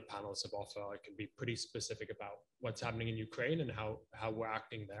that the other panelists have offered, I can be pretty specific about what's happening in Ukraine and how we're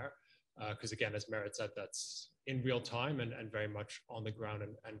acting there. Because again, as Merit said, that's in real time and very much on the ground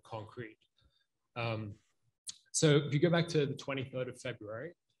and concrete. So if you go back to the 23rd of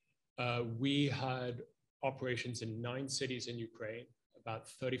February, we had operations in 9 cities in Ukraine. About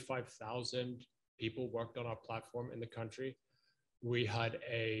 35,000 people worked on our platform in the country. We had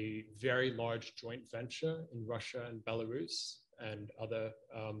a very large joint venture in Russia and Belarus and other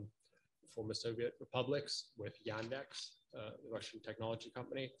former Soviet republics with Yandex, the Russian technology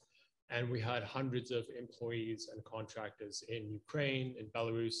company. And we had hundreds of employees and contractors in Ukraine, in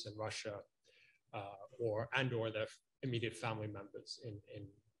Belarus, and Russia, or their immediate family members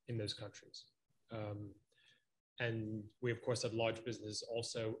in those countries. And we, of course, had large business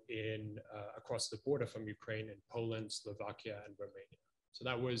also across the border from Ukraine in Poland, Slovakia, and Romania. So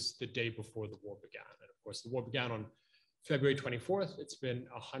that was the day before the war began. And of course, the war began on February 24th. It's been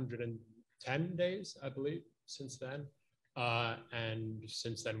 110 days, I believe, since then. And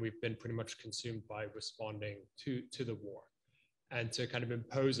since then, we've been pretty much consumed by responding to the war. And to kind of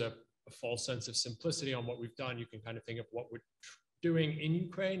impose a false sense of simplicity on what we've done, you can kind of think of what we're doing in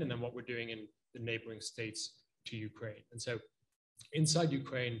Ukraine and then what we're doing in the neighboring states to Ukraine. And so inside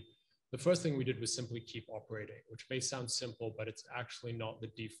Ukraine, the first thing we did was simply keep operating, which may sound simple, but it's actually not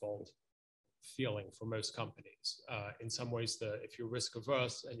the default feeling for most companies. In some ways, if you're risk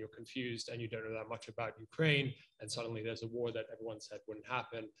averse and you're confused and you don't know that much about Ukraine, and suddenly there's a war that everyone said wouldn't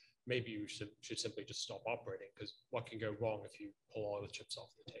happen, maybe you should simply just stop operating, because what can go wrong if you pull all the chips off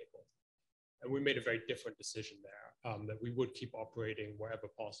the table? And we made a very different decision there, that we would keep operating wherever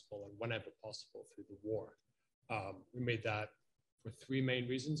possible and whenever possible through the war. We made that for 3 main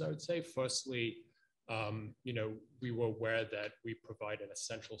reasons, I would say. Firstly, we were aware that we provide an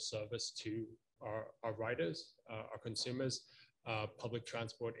essential service to our riders, our consumers. Public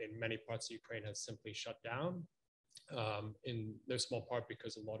transport in many parts of Ukraine has simply shut down, in no small part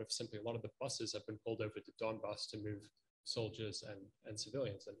because a lot of the buses have been pulled over to Donbass to move soldiers and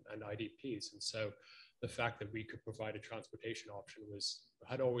civilians and IDPs. And so the fact that we could provide a transportation option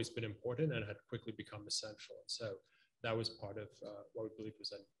had always been important and had quickly become essential. And so that was part of what we believed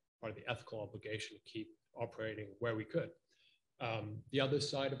was part of the ethical obligation to keep operating where we could. The other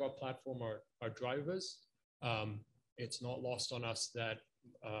side of our platform are drivers. It's not lost on us that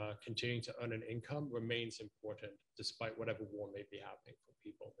continuing to earn an income remains important despite whatever war may be happening for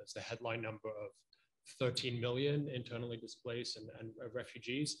people. There's the headline number of 13 million internally displaced and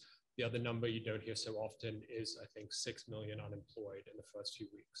refugees. The other number you don't hear so often is, I think, 6 million unemployed in the first few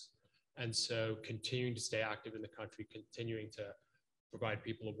weeks. And so continuing to stay active in the country, continuing to provide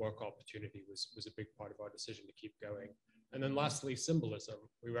people a work opportunity was a big part of our decision to keep going. And then lastly, symbolism.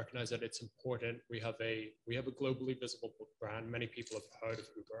 We recognize that it's important. We have a globally visible brand. Many people have heard of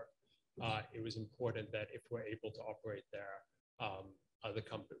Uber. It was important that if we're able to operate there,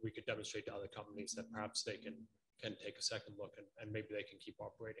 we could demonstrate to other companies that perhaps they can take a second look and maybe they can keep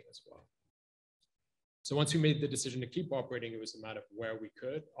operating as well. So once we made the decision to keep operating, it was a matter of where we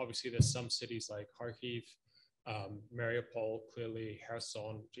could. Obviously, there's some cities like Kharkiv, Mariupol, clearly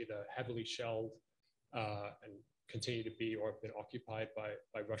Kherson, either heavily shelled and continue to be or have been occupied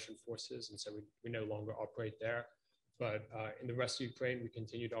by Russian forces. And so we no longer operate there. But in the rest of Ukraine, we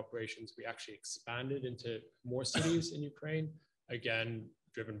continued operations. We actually expanded into more cities in Ukraine, again,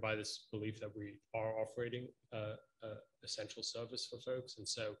 driven by this belief that we are offering essential service for folks. And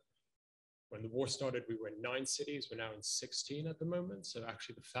so when the war started, we were in 9 cities. We're now in 16 at the moment. So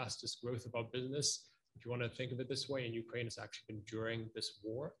actually the fastest growth of our business if you want to think of it this way, in Ukraine, it's actually been during this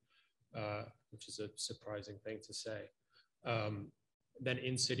war, which is a surprising thing to say. Then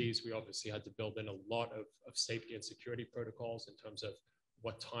in cities, we obviously had to build in a lot of safety and security protocols in terms of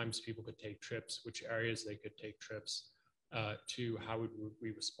what times people could take trips, which areas they could take trips, to how would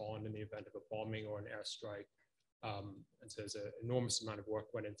we respond in the event of a bombing or an airstrike. And so there's an enormous amount of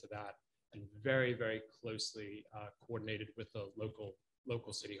work went into that, and very, very closely coordinated with the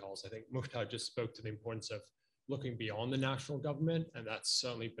local city halls. I think Muhtar just spoke to the importance of looking beyond the national government, and that's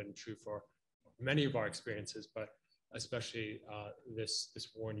certainly been true for many of our experiences, but especially this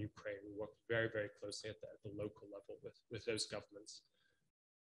war in Ukraine. We work very, very closely at the local level with those governments.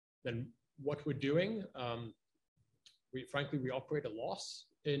 Then what we're doing, frankly, we operate a loss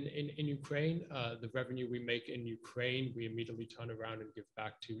in Ukraine. The revenue we make in Ukraine, we immediately turn around and give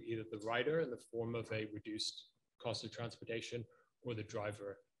back to either the rider in the form of a reduced cost of transportation, or the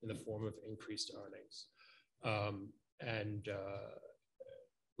driver in the form of increased earnings.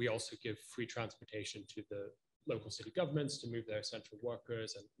 We also give free transportation to the local city governments to move their essential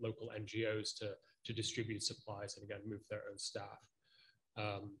workers, and local NGOs to distribute supplies and again, move their own staff.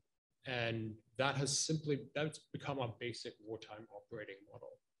 And that's become our basic wartime operating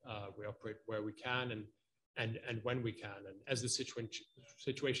model. We operate where we can and when we can. And as the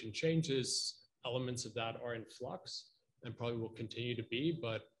situation changes, elements of that are in flux and probably will continue to be,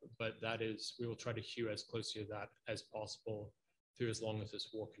 but we will try to hew as closely to that as possible through as long as this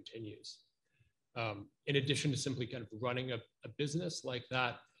war continues. In addition to simply kind of running a business like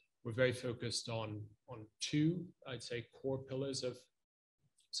that, we're very focused on two, I'd say, core pillars of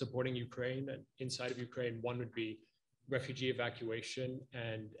supporting Ukraine and inside of Ukraine. One would be refugee evacuation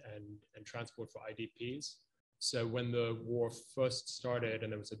and transport for IDPs. So when the war first started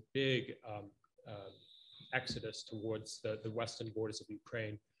and there was a big exodus towards the western borders of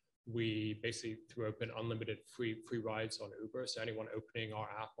Ukraine, we basically threw open unlimited free rides on Uber. So anyone opening our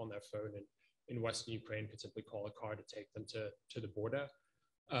app on their phone in Western Ukraine could simply call a car to take them to the border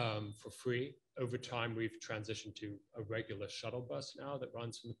for free. Over time, we've transitioned to a regular shuttle bus now that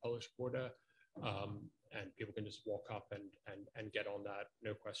runs from the Polish border, and people can just walk up and get on that,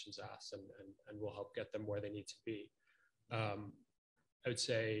 no questions asked, and we'll help get them where they need to be. I would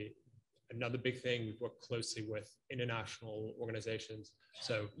say another big thing, we've worked closely with international organizations.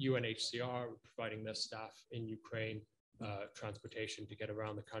 So UNHCR, providing their staff in Ukraine transportation to get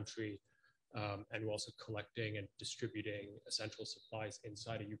around the country, and we're also collecting and distributing essential supplies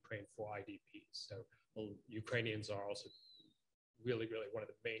inside of Ukraine for IDPs. So Ukrainians are also really, really one of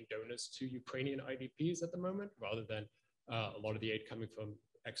the main donors to Ukrainian IDPs at the moment, rather than a lot of the aid coming from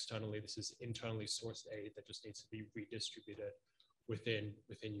externally. This is internally sourced aid that just needs to be redistributed within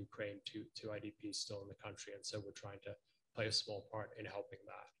Ukraine to IDPs still in the country. And so we're trying to play a small part in helping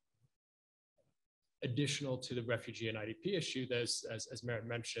that. Additional to the refugee and IDP issue, there's, as Ameerah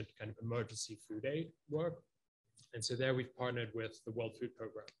mentioned, kind of emergency food aid work. And so there we've partnered with the World Food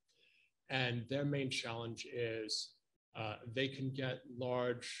Program. And their main challenge is they can get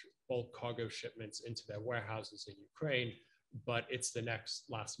large bulk cargo shipments into their warehouses in Ukraine, but it's the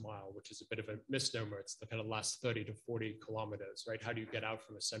last mile, which is a bit of a misnomer. It's the kind of last 30 to 40 kilometers, right? How do you get out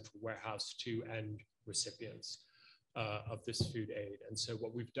from a central warehouse to end recipients of this food aid? And so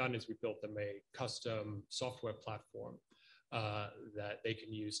what we've done is we built them a custom software platform that they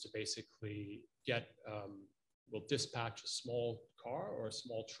can use to basically will dispatch a small car or a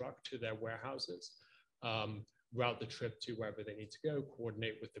small truck to their warehouses, route the trip to wherever they need to go,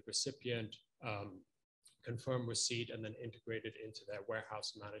 coordinate with the recipient, confirm receipt, and then integrate it into their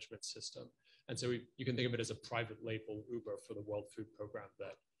warehouse management system. And so you can think of it as a private label Uber for the World Food Program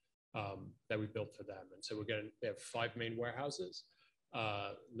that we built for them. And so they have 5 main warehouses: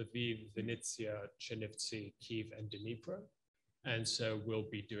 Lviv, Vinnytsia, Chernivtsi, Kyiv, and Dnipro. And so we'll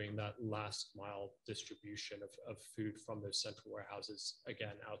be doing that last mile distribution of food from those central warehouses,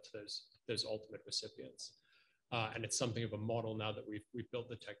 again, out to those ultimate recipients. And it's something of a model now that we've built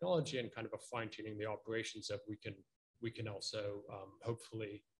the technology and kind of a fine-tuning the operations of. We can also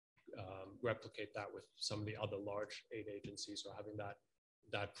hopefully replicate that with some of the other large aid agencies who are having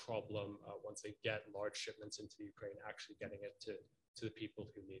that problem once they get large shipments into Ukraine, actually getting it to the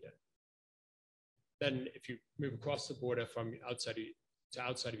people who need it. Then if you move across the border from outside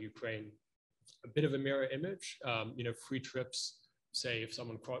of Ukraine, a bit of a mirror image, free trips. Say if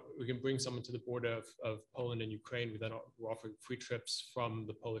we can bring someone to the border of Poland and Ukraine, we're offering free trips from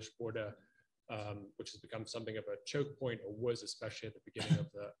the Polish border, which has become something of a choke point, or was especially at the beginning of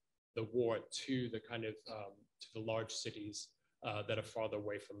the war, to the kind of to the large cities that are farther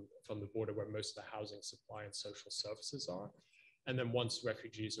away from the border, where most of the housing supply and social services are. And then once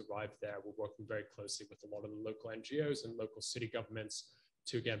refugees arrive there, we're working very closely with a lot of the local NGOs and local city governments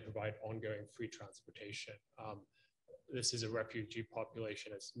to, again, provide ongoing free transportation. This is a refugee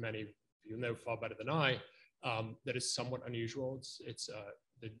population, as many of you know far better than I, that is somewhat unusual.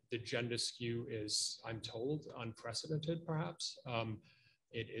 The gender skew is, I'm told, unprecedented, perhaps.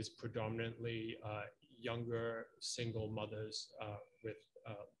 It is predominantly younger single mothers with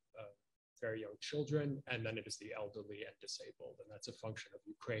very young children, and then it is the elderly and disabled. And that's a function of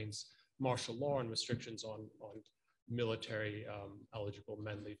Ukraine's martial law and restrictions on military eligible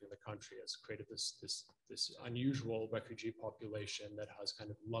men leaving the country has created this unusual refugee population that has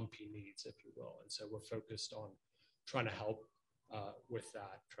kind of lumpy needs, if you will. And so we're focused on trying to help with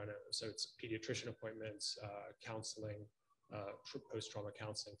that, so it's pediatrician appointments, counseling, post-trauma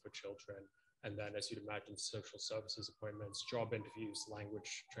counseling for children, and then, as you'd imagine, social services appointments, job interviews,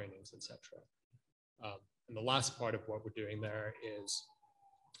 language trainings, etc. And the last part of what we're doing there is,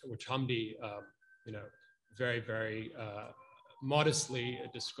 which Hamdi, very, very modestly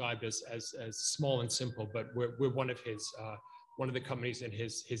described as small and simple, but we're one of the companies in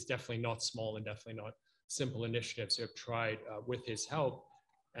his definitely not small and definitely not simple initiatives who have tried with his help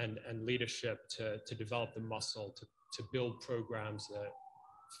and leadership to develop the muscle to build programs that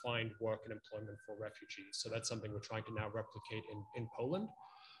find work and employment for refugees. So that's something we're trying to now replicate in Poland.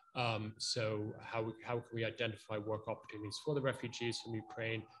 So how can we identify work opportunities for the refugees from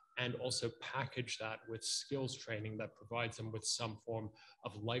Ukraine and also package that with skills training that provides them with some form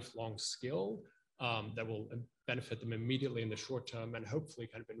of lifelong skill that will benefit them immediately in the short term and hopefully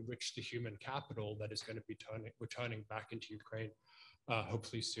kind of enrich the human capital that is going to be returning back into Ukraine,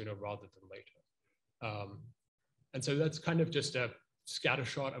 hopefully sooner rather than later. And so that's kind of just a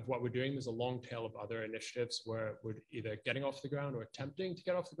scattershot of what we're doing. There's a long tail of other initiatives where we're either getting off the ground or attempting to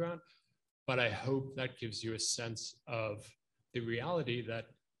get off the ground. But I hope that gives you a sense of the reality that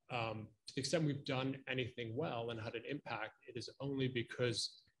to the extent we've done anything well and had an impact, it is only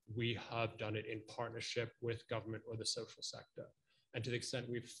because we have done it in partnership with government or the social sector. And to the extent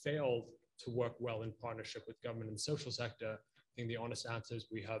we've failed to work well in partnership with government and the social sector, I think the honest answer is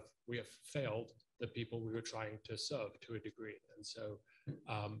we have failed the people we were trying to serve to a degree. And so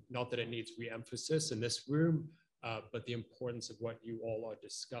not that it needs re-emphasis in this room, but the importance of what you all are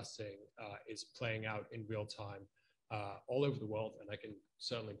discussing is playing out in real time all over the world. And I can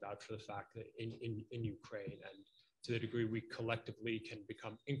certainly vouch for the fact that in Ukraine, and to the degree we collectively can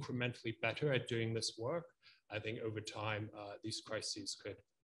become incrementally better at doing this work, I think over time, these crises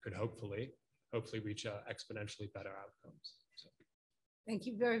could hopefully reach exponentially better outcomes. So. Thank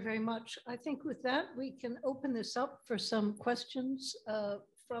you very, very much. I think with that, we can open this up for some questions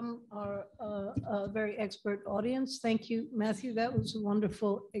from our very expert audience. Thank you, Matthew. That was a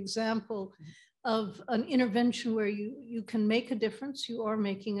wonderful example of an intervention where you can make a difference, you are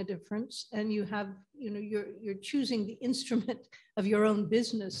making a difference, and you have, you're choosing the instrument of your own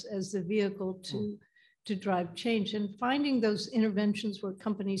business as the vehicle to drive change, and finding those interventions where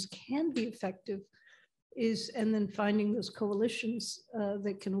companies can be effective and then finding those coalitions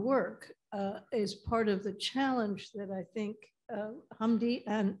that can work is part of the challenge that I think Hamdi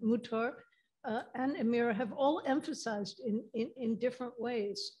and Muhtar and Ameerah have all emphasized in different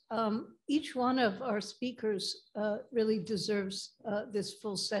ways. Each one of our speakers really deserves this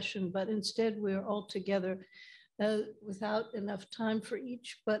full session, but instead we're all together without enough time for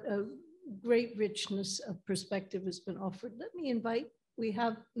each, but a great richness of perspective has been offered. Let me invite, we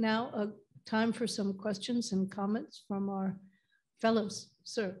have now a time for some questions and comments from our fellows.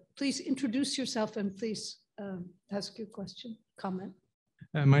 Sir, please introduce yourself and please ask your question, comment.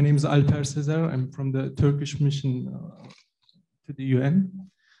 My name is Alper Sezer. I'm from the Turkish mission to the UN.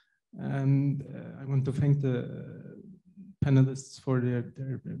 And I want to thank the panelists for their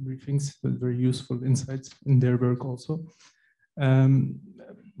briefings, very useful insights in their work also.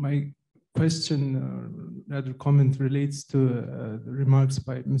 My question, or rather comment, relates to the remarks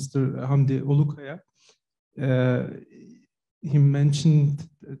by Mr. Hamdi Ulukaya. He mentioned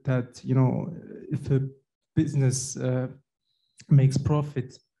that, if a business makes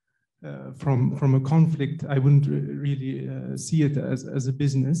profit from a conflict, I wouldn't really see it as a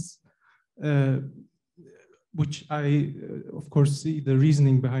business, which I, of course, see the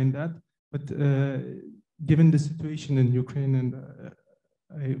reasoning behind that. But given the situation in Ukraine, and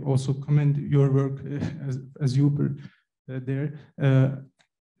I also commend your work as you were there,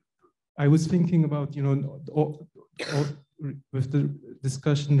 I was thinking about, with the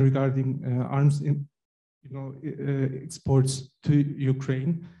discussion regarding arms exports to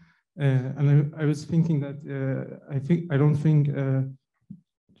Ukraine, and I was thinking that I don't think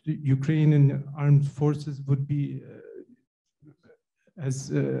the Ukrainian armed forces would be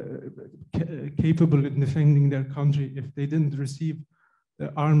as capable in defending their country if they didn't receive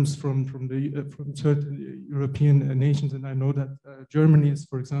the arms from certain European nations. And I know that Germany is,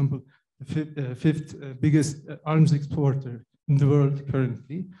 for example, the fifth biggest arms exporter in the world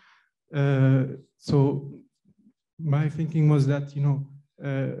currently. So my thinking was that, you know,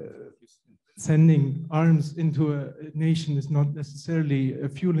 sending arms into a nation is not necessarily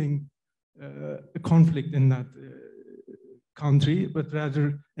fueling a conflict in that country, but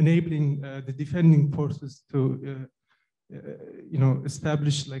rather enabling the defending forces to, you know,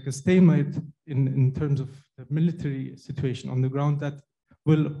 establish like a stalemate in terms of the military situation on the ground that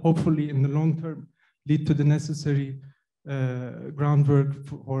will hopefully in the long term lead to the necessary groundwork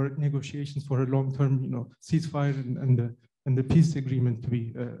for negotiations for a long-term, you know, ceasefire and the peace agreement to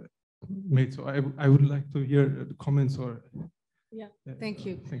be made. So I would like to hear the comments or. Yeah, thank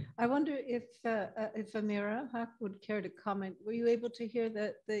you. I wonder if Ameerah would care to comment. Were you able to hear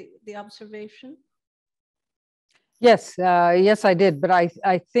the observation? Yes, yes, I did. But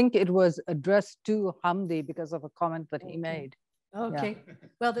I think it was addressed to Hamdi because of a comment that he made. Okay. Yeah.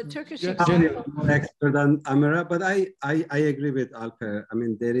 Well, the Turkish I'm more expert than Ameerah, but I agree with Alper. I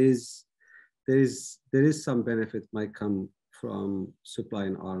mean, there is some benefit might come from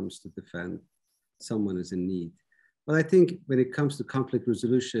supplying arms to defend someone who's in need. But I think when it comes to conflict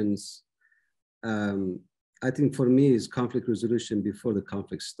resolutions, I think for me is conflict resolution before the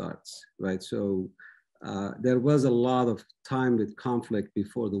conflict starts, right? So there was a lot of time with conflict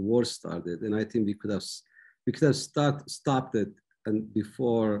before the war started, and I think we could have stopped it, and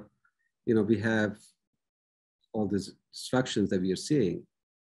before, you know, we have all these destructions that we are seeing.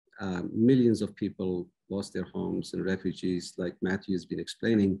 Millions of people lost their homes and refugees, like Matthew has been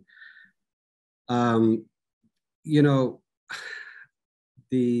explaining. You know,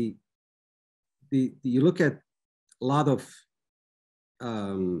 you look at a lot of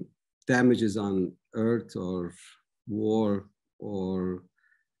damages on earth or war or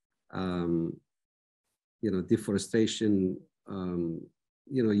you know, deforestation.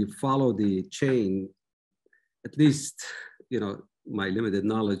 You know, you follow the chain. At least, you know, my limited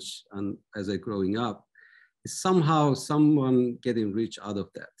knowledge on as I growing up is somehow someone getting rich out of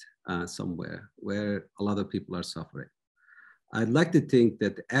that somewhere where a lot of people are suffering. I'd like to think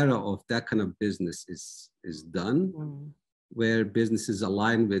that the era of that kind of business is done, where businesses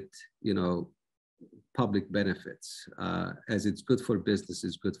align with, you know, public benefits, as it's good for business,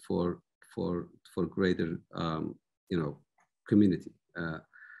 it's good for greater, you know, community.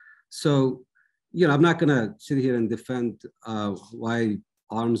 So, you know, I'm not gonna sit here and defend why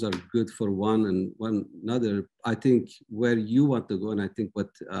arms are good for one and one another. I think where you want to go, and I think what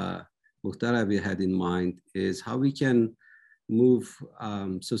Muhtar had in mind is how we can move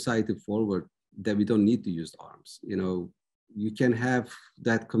society forward, that we don't need to use arms. You know, you can have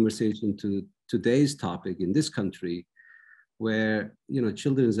that conversation to today's topic in this country, where, you know,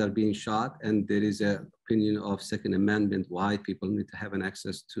 children are being shot, and there is an opinion of Second Amendment why people need to have an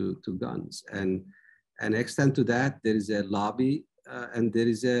access to guns, and extend to that there is a lobby and there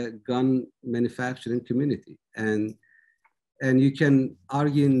is a gun manufacturing community, and you can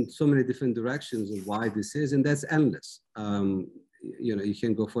argue in so many different directions of why this is, and that's endless. You know, you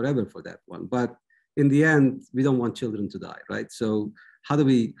can go forever for that one, but in the end, we don't want children to die, right? So how do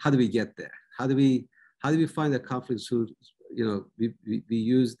we get there? How do we find a conflict? So, you know, we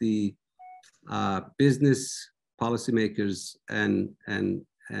use the business policymakers and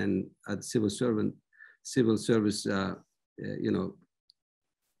civil service, you know,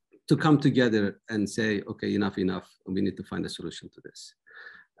 to come together and say, okay, enough, and we need to find a solution to this.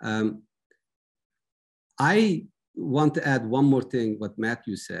 I want to add one more thing, what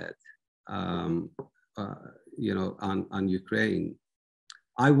Matthew said, you know, on Ukraine.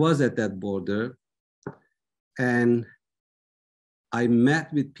 I was at that border, and I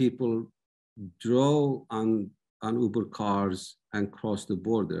met with people, drove on Uber cars and crossed the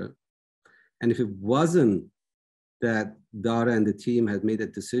border. And if it wasn't that Dara and the team had made a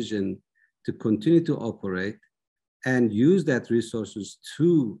decision to continue to operate and use that resources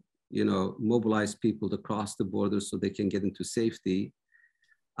to, you know, mobilize people to cross the border so they can get into safety,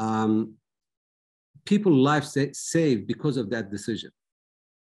 people's lives saved because of that decision.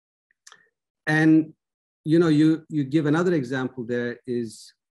 And, you know, you give another example there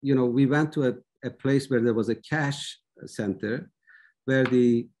is, you know, we went to a place where there was a cash center where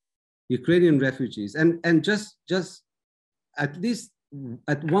the Ukrainian refugees, and just at least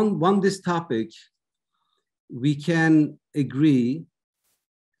at this topic, we can agree,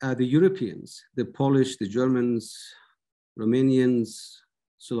 the Europeans, the Polish, the Germans, Romanians,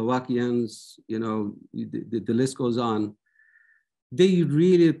 Slovakians, you know, the list goes on. they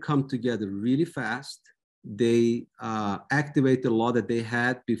really come together really fast. They activate the law that they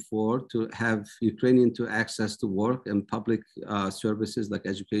had before to have Ukrainian to access to work and public services like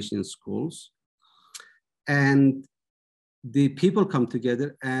education and schools. And the people come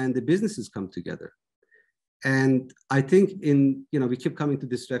together and the businesses come together. And I think we keep coming to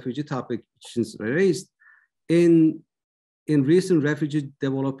this refugee topic since raised. In recent refugee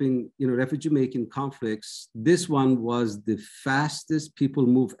making conflicts, this one was the fastest people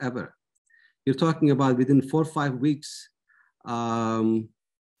move ever. You're talking about within 4 or 5 weeks, 3-4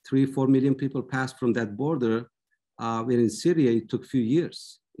 million people passed from that border. When in Syria, it took a few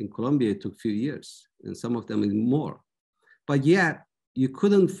years. In Colombia, it took a few years, and some of them even more. But yet, you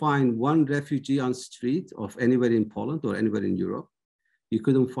couldn't find one refugee on street of anywhere in Poland or anywhere in Europe. You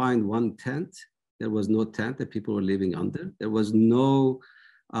couldn't find one tent. There was no tent that people were living under. There was no,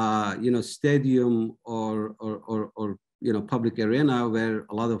 stadium or public arena where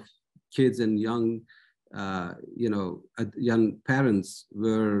a lot of kids and young parents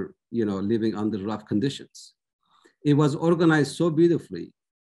were, living under rough conditions. It was organized so beautifully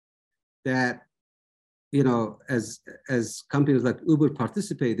that, as companies like Uber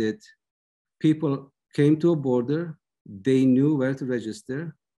participated, people came to a border, they knew where to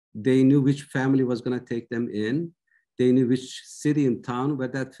register, they knew which family was going to take them in, they knew which city and town where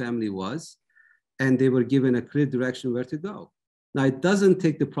that family was, and they were given a clear direction where to go. Now, it doesn't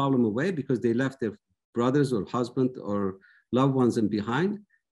take the problem away because they left their brothers or husband or loved ones behind,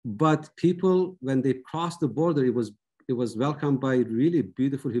 but people, when they crossed the border, it was welcomed by really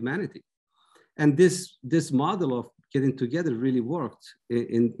beautiful humanity. And this model of getting together really worked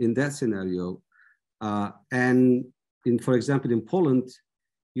in that scenario. And for example, in Poland,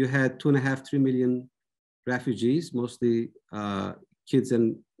 you had 2.5-3 million refugees, mostly kids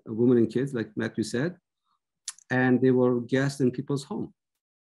and women and kids, like Matthew said, and they were guests in people's home.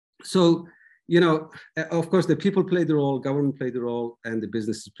 So, of course, the people played the role, government played the role, and the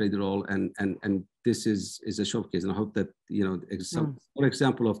businesses played the role, and this is a showcase. And I hope that more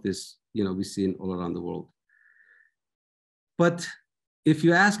example of this, we see all around the world. But if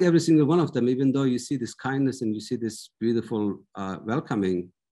you ask every single one of them, even though you see this kindness and you see this beautiful welcoming,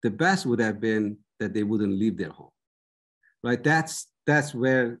 the best would have been that they wouldn't leave their home, right? That's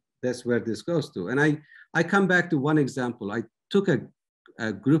where this goes to. And I come back to one example. I took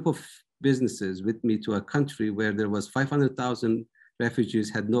a group of businesses with me to a country where there was 500,000 refugees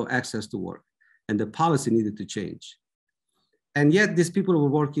had no access to work, and the policy needed to change. And yet these people were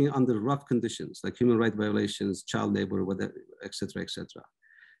working under rough conditions, like human rights violations, child labor, whatever, et cetera, et cetera.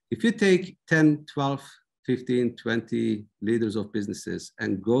 If you take 10, 12, 15, 20 leaders of businesses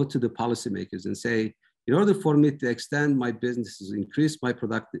and go to the policymakers and say, in order for me to extend my businesses, increase my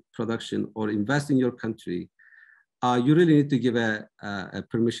production, or invest in your country, you really need to give a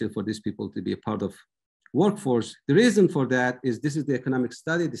permission for these people to be a part of workforce. The reason for that is this is the economic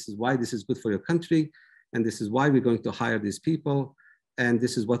study. This is why this is good for your country. And this is why we're going to hire these people. And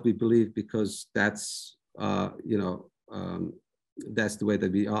this is what we believe because that's, that's the way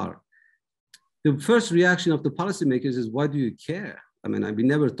that we are. The first reaction of the policymakers is, why do you care? I mean, we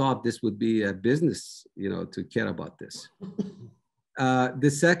never thought this would be a business, to care about this. The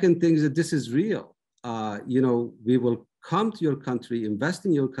second thing is that this is real. We will come to your country, invest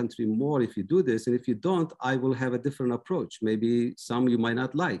in your country more if you do this. And if you don't, I will have a different approach. Maybe some you might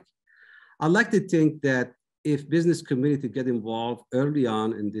not like. I'd like to think that if business community get involved early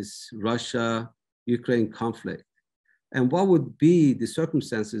on in this Russia-Ukraine conflict, and what would be the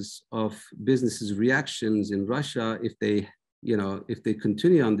circumstances of businesses' reactions in Russia if they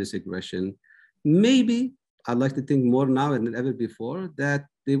continue on this aggression, maybe I'd like to think more now than ever before that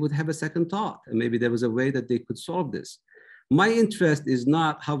they would have a second thought, and maybe there was a way that they could solve this. My interest is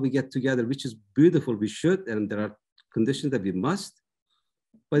not how we get together, which is beautiful, we should, and there are conditions that we must,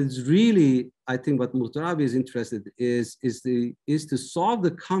 but it's really, I think what Muhtar is interested is to solve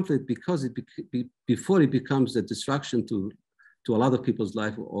the conflict because before it becomes a destruction to a lot of people's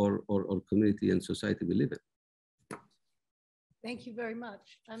life or community and society we live in. Thank you very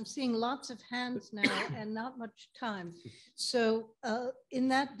much. I'm seeing lots of hands now and not much time. So in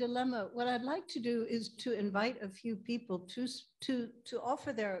that dilemma, what I'd like to do is to invite a few people to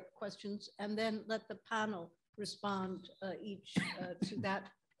offer their questions and then let the panel respond each to that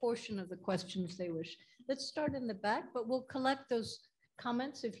portion of the questions they wish. Let's start in the back, but we'll collect those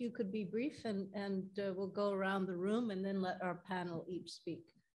comments if you could be brief, and we'll go around the room and then let our panel each speak.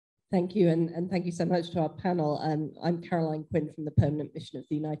 Thank you, and thank you so much to our panel. I'm Caroline Quinn from the Permanent Mission of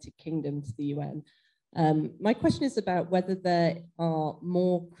the United Kingdom to the UN. My question is about whether there are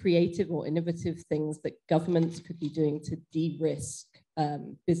more creative or innovative things that governments could be doing to de-risk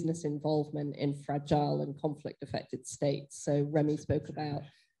business involvement in fragile and conflict-affected states. So Rémy spoke about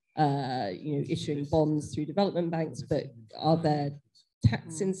issuing bonds through development banks, but are there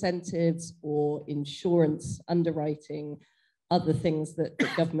tax incentives or insurance underwriting, other things that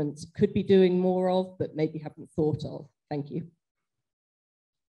governments could be doing more of, but maybe haven't thought of? Thank you.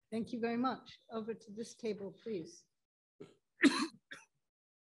 Thank you very much. Over to this table, please.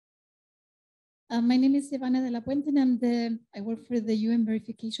 My name is Ivana de la Puente, and I work for the UN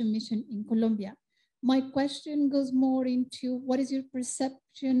Verification Mission in Colombia. My question goes more into what is your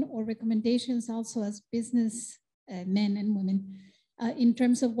perception or recommendations also as business men and women in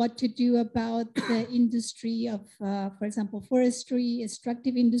terms of what to do about the industry of, for example, forestry,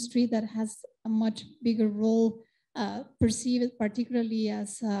 extractive industry that has a much bigger role perceived particularly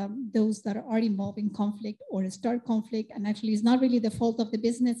as those that are involved in conflict or start conflict, and actually it's not really the fault of the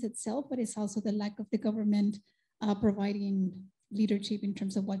business itself, but it's also the lack of the government providing leadership in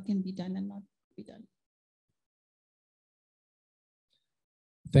terms of what can be done and not be done.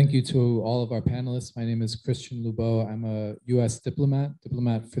 Thank you to all of our panelists. My name is Christian Lubeau. I'm a US diplomat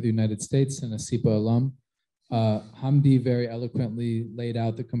for the United States and a SIPA alum. Hamdi very eloquently laid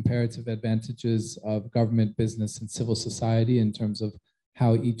out the comparative advantages of government, business, and civil society in terms of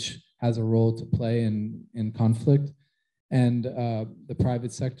how each has a role to play in conflict. And the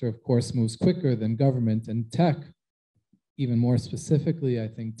private sector, of course, moves quicker than government, and tech, even more specifically, I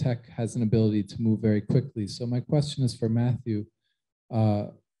think tech has an ability to move very quickly. So my question is for Matthew.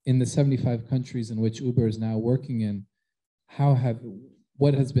 In the 75 countries in which Uber is now working in,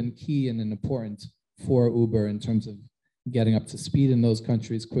 what has been key and important for Uber in terms of getting up to speed in those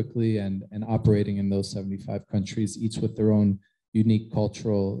countries quickly and operating in those 75 countries, each with their own unique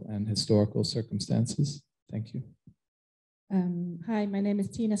cultural and historical circumstances? Thank you. Hi, my name is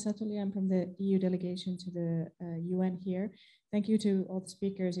Tina Satoli. I'm from the EU delegation to the UN here. Thank you to all the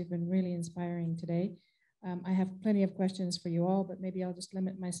speakers. You've been really inspiring today. I have plenty of questions for you all, but maybe I'll just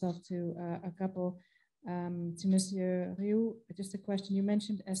limit myself to a couple. To Monsieur Rioux, just a question. You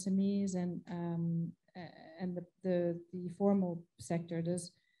mentioned SMEs and the formal sector.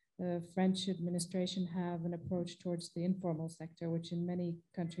 Does the French administration have an approach towards the informal sector, which in many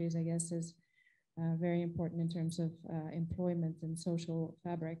countries, I guess, is very important in terms of employment and social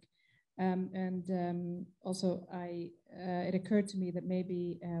fabric? Also, it occurred to me that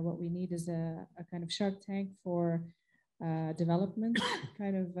maybe what we need is a kind of Shark Tank for development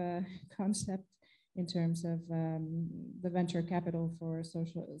kind of concept in terms of the venture capital for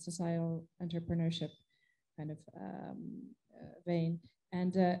societal entrepreneurship kind of vein.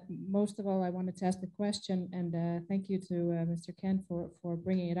 And most of all, I wanted to ask the question, and thank you to Mr. Ken for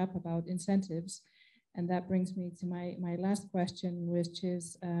bringing it up about incentives. And that brings me to my last question, which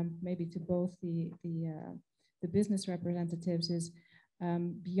is maybe to both the business representatives, is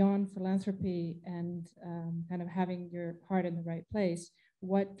beyond philanthropy and kind of having your heart in the right place,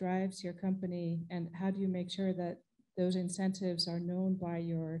 what drives your company, and how do you make sure that those incentives are known by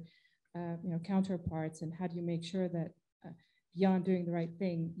your counterparts, and how do you make sure that beyond doing the right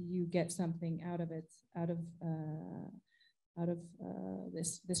thing, you get something out of it, out of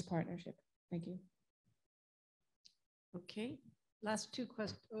this partnership? Thank you. Okay, last two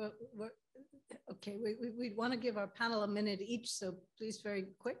questions. Okay, we want to give our panel a minute each, so please very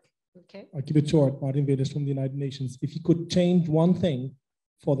quick. Okay. I'll keep it short. Martin Vedas from the United Nations. If you could change one thing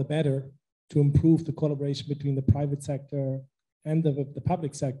for the better to improve the collaboration between the private sector and the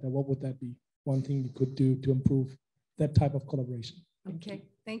public sector, what would that be? One thing you could do to improve that type of collaboration. Okay,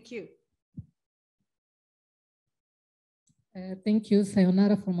 thank you. Thank you,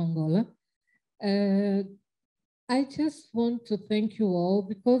 Sayonara from Angola. I just want to thank you all,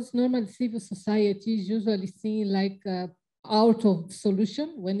 because normally civil society is usually seen like out of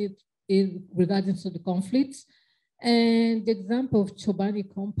solution when it regarding to the conflicts. And the example of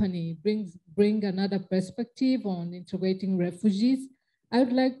Chobani Company bring another perspective on integrating refugees. I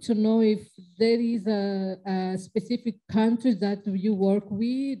would like to know if there is a specific country that you work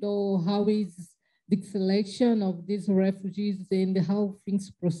with, or how is the selection of these refugees and how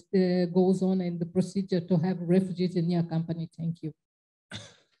things goes on and the procedure to have refugees in your company. Thank you.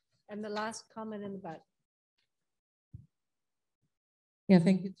 And the last comment in the back. Yeah,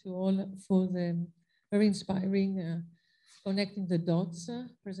 thank you to all for the very inspiring connecting the dots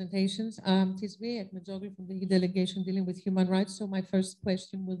presentations. It is me, Ameerah, from the delegation dealing with human rights. So my first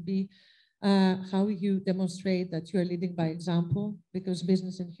question will be how you demonstrate that you are leading by example, because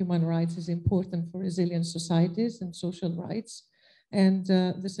business and human rights is important for resilient societies and social rights. And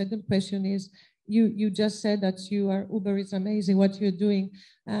the second question is, you just said that Uber is amazing, what you're doing,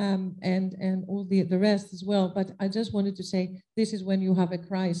 and all the rest as well. But I just wanted to say, this is when you have a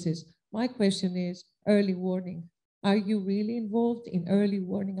crisis. My question is early warning. Are you really involved in early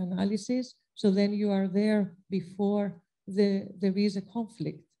warning analysis? So then you are there before there is a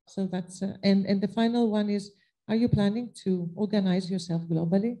conflict. So that's, and the final one is, are you planning to organize yourself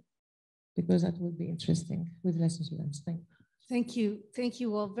globally? Because that would be interesting with lessons learned. Thank you. Thank you. Thank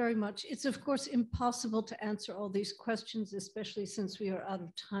you all very much. It's of course impossible to answer all these questions, especially since we are out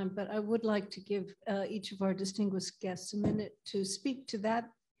of time, but I would like to give each of our distinguished guests a minute to speak to that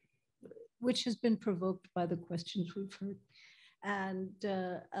which has been provoked by the questions we've heard. And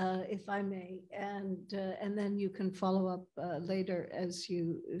if I may, and then you can follow up later as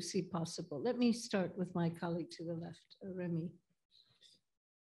you see possible. Let me start with my colleague to the left, Rémy.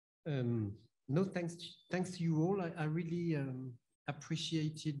 No, thanks to you all. I really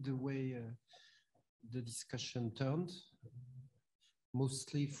appreciated the way the discussion turned,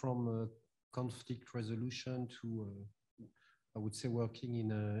 mostly from conflict resolution to, I would say, working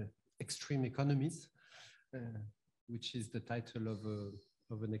in extreme economies, which is the title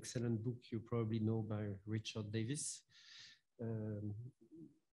of an excellent book you probably know by Richard Davis.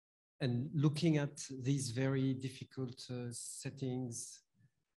 And looking at these very difficult settings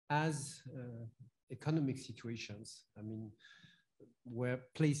as economic situations, I mean, where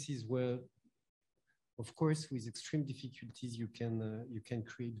places where, of course, with extreme difficulties, you can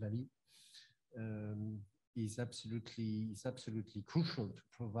create value, is absolutely crucial to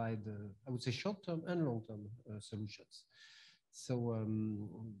provide, I would say, short-term and long-term solutions. So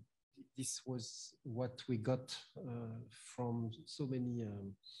this was what we got from so many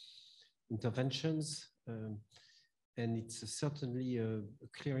interventions. And it's certainly a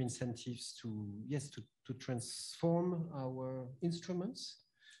clear incentives to, yes, to transform our instruments.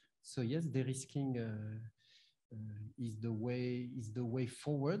 So yes, de-risking is the way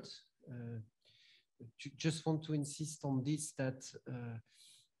forward. Just want to insist on this, that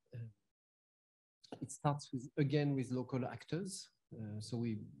it starts with, again, with local actors. So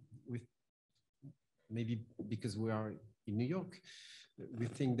we maybe because we are in New York, we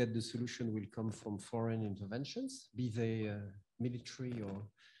think that the solution will come from foreign interventions, be they military or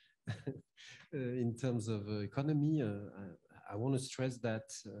in terms of economy. I want to stress that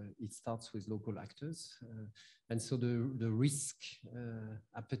it starts with local actors. And so the risk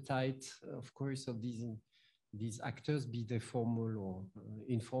appetite, of course, of these actors, be they formal or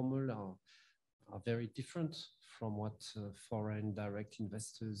informal, are very different from what foreign direct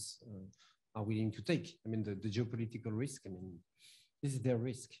investors are willing to take. I mean, the geopolitical risk, I mean, this is their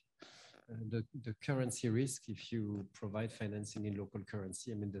risk. The currency risk, if you provide financing in local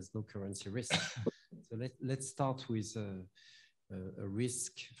currency, I mean, there's no currency risk. So let's start with a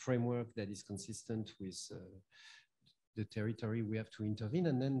risk framework that is consistent with the territory we have to intervene,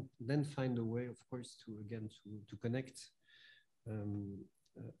 and then find a way, of course, to connect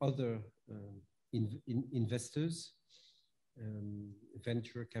other investors,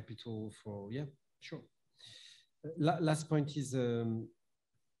 venture capital for, yeah, sure. Last point is,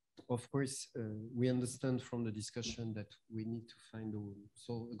 of course, we understand from the discussion that we need to find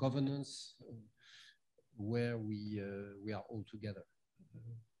a governance where we are all together.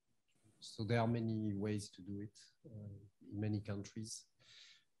 So there are many ways to do it in many countries,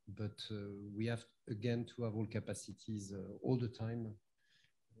 but we have, again, to have all capacities all the time,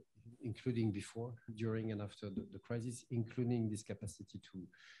 including before, during, and after the crisis, including this capacity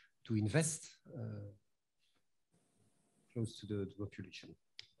to invest close to the population.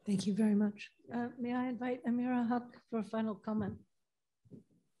 Thank you very much. May I invite Ameerah Haq for a final comment?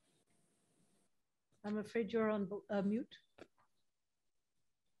 I'm afraid you're on mute.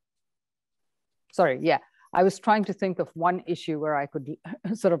 Sorry, yeah. I was trying to think of one issue where I could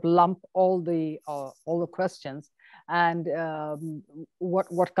sort of lump all the questions. And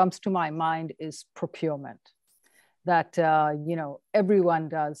what comes to my mind is procurement. That, you know, everyone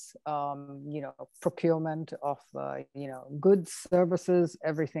does, you know, procurement of, you know, goods, services,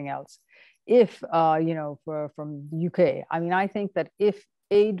 everything else. If, you know, from the UK, I mean, I think that if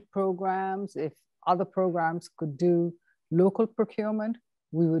aid programs, if other programs could do local procurement,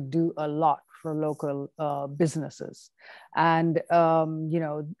 we would do a lot for local businesses. And, you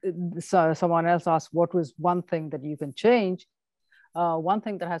know, so someone else asked, what was one thing that you can change? One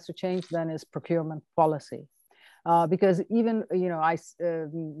thing that has to change then is procurement policy. Because even, you know, I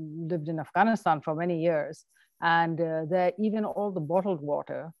lived in Afghanistan for many years, and there even all the bottled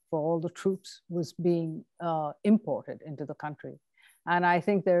water for all the troops was being imported into the country. And I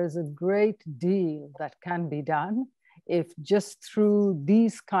think there is a great deal that can be done if just through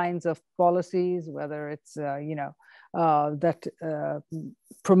these kinds of policies, whether it's,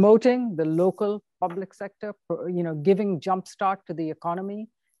 promoting the local public sector, giving jumpstart to the economy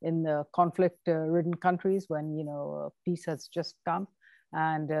in the conflict-ridden countries when, peace has just come.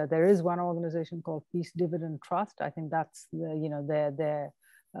 And there is one organization called Peace Dividend Trust. I think that's, their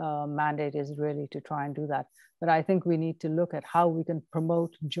mandate is really to try and do that. But I think we need to look at how we can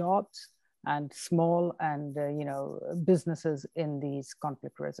promote jobs and small and, businesses in these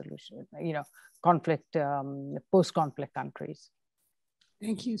conflict resolution, post-conflict countries.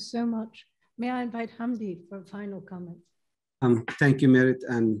 Thank you so much. May I invite Hamdi for a final comment? Thank you, Merit,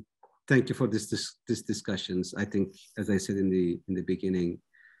 and thank you for this discussions. I think, as I said in the beginning,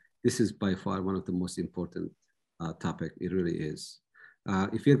 this is by far one of the most important topic. It really is.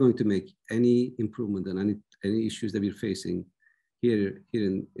 If you're going to make any improvement on any issues that we're facing here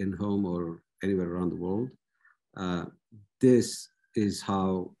in home or anywhere around the world, this is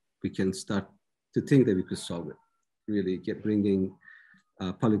how we can start to think that we could solve it. Really bringing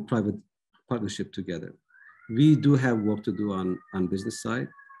public-private partnership together. We do have work to do on business side,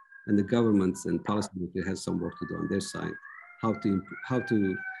 and the governments and policymakers has some work to do on their side. How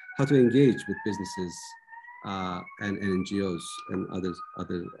to engage with businesses and NGOs and other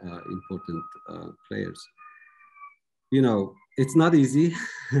important players. It's not easy.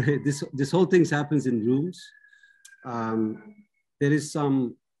 this whole thing happens in rooms. There is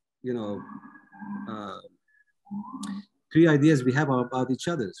some, three ideas we have about each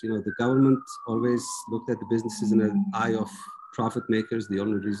other. The government always looked at the businesses in an eye of profit makers, the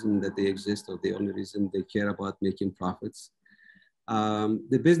only reason that they exist or the only reason they care about making profits.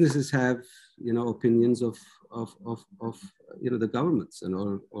 The businesses have, opinions of the governments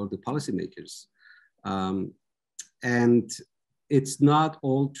or the policymakers. And it's not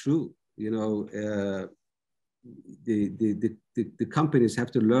all true. The companies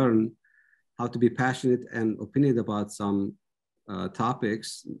have to learn how to be passionate and opinionated about some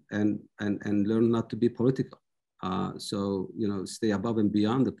topics and learn not to be political. So, stay above and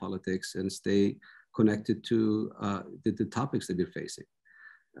beyond the politics and stay connected to the topics that we're facing.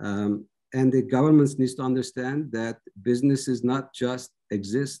 And the governments needs to understand that businesses not just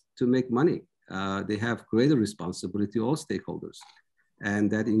exist to make money. They have greater responsibility, all stakeholders. And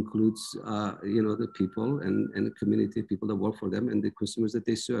that includes, the people and the community, people that work for them and the consumers that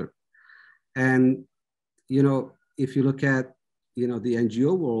they serve. And, if you look at, the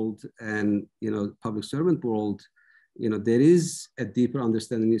NGO world and, public servant world, there is a deeper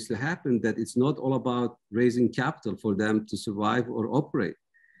understanding needs to happen that it's not all about raising capital for them to survive or operate.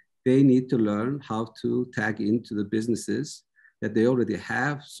 They need to learn how to tag into the businesses that they already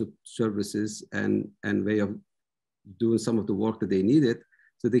have services and way of doing some of the work that they needed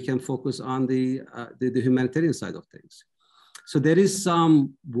so they can focus on the humanitarian side of things. So there is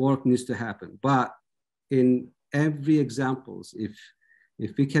some work needs to happen, but in every examples, if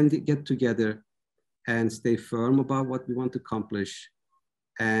we can get together and stay firm about what we want to accomplish,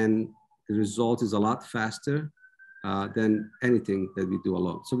 and the result is a lot faster than anything that we do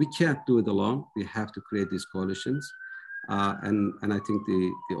alone. So we can't do it alone. We have to create these coalitions. And I think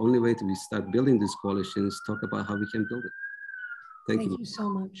the only way to start building these coalitions, talk about how we can build it. Thank you. Thank you so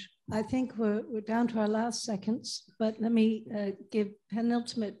much. I think we're down to our last seconds, but let me give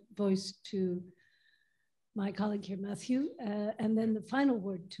penultimate voice to my colleague here, Matthew, and then the final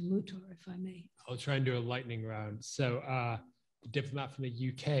word to Muhtar, if I may. I'll try and do a lightning round. So the diplomat from the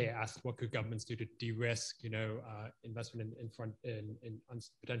UK asked what could governments do to de-risk, investment in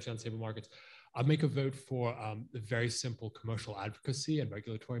potentially unstable markets. I'll make a vote for the very simple commercial advocacy and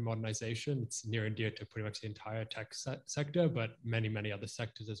regulatory modernization. It's near and dear to pretty much the entire tech sector, but many, many other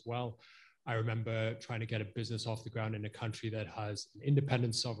sectors as well. I remember trying to get a business off the ground in a country that has an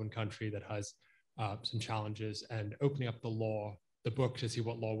independent sovereign country that has some challenges, and opening up the book to see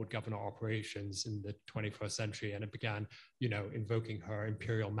what law would govern our operations in the 21st century. And it began, invoking her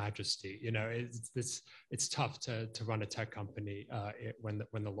imperial majesty. It's tough to run a tech company when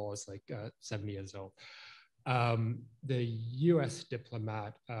the law is like 70 years old. The US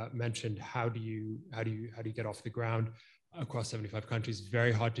diplomat mentioned how do you get off the ground across 75 countries.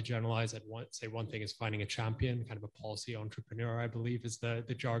 Very hard to generalize. I'd say one thing is finding a champion, kind of a policy entrepreneur, I believe is the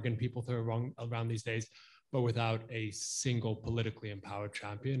jargon people throw around these days. But without a single politically empowered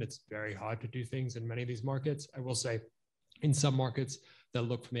champion, it's very hard to do things in many of these markets. I will say in some markets that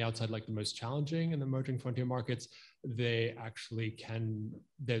look from the outside like the most challenging and the emerging frontier markets, they actually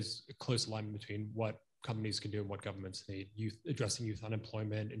there's a close alignment between what companies can do and what governments need. Addressing youth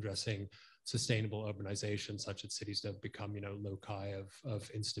unemployment, addressing sustainable urbanization, such that cities don't become, loci of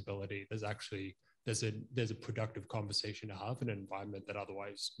instability. There's actually there's a productive conversation to have in an environment that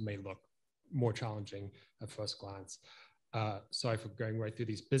otherwise may look more challenging at first glance. Sorry for going right through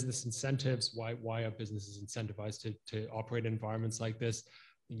these business incentives. Why are businesses incentivized to operate in environments like this?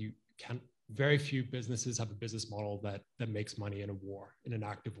 Very few businesses have a business model that makes money in a war, in an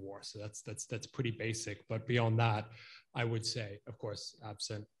active war. So that's pretty basic. But beyond that, I would say, of course,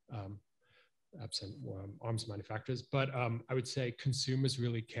 absent arms manufacturers, but I would say consumers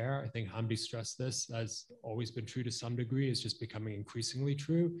really care. I think Hamdi stressed this, has always been true to some degree, is just becoming increasingly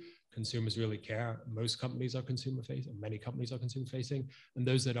true. Consumers really care. Most companies are consumer facing, many companies are consumer facing, and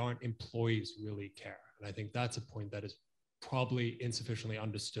those that aren't, employees really care. And I think that's a point that is probably insufficiently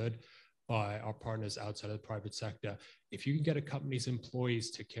understood by our partners outside of the private sector. If you can get a company's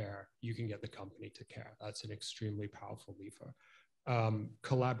employees to care, you can get the company to care. That's an extremely powerful lever.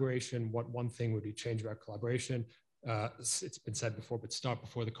 Collaboration, what one thing would you change about collaboration? It's been said before, but start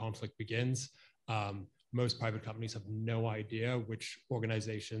before the conflict begins. Most private companies have no idea which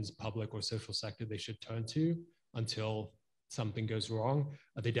organizations, public or social sector, they should turn to until something goes wrong.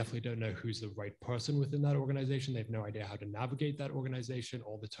 They definitely don't know who's the right person within that organization. They have no idea how to navigate that organization.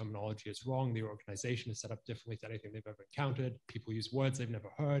 All the terminology is wrong. The organization is set up differently to anything they've ever encountered. People use words they've never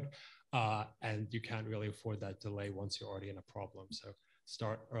heard. And you can't really afford that delay once you're already in a problem. So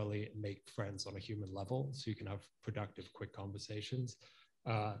start early and make friends on a human level so you can have productive, quick conversations.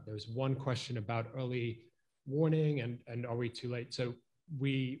 There was one question about early warning and are we too late? So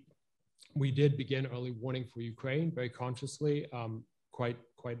we did begin early warning for Ukraine very consciously, quite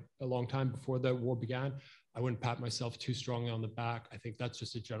a long time before the war began. I wouldn't pat myself too strongly on the back. I think that's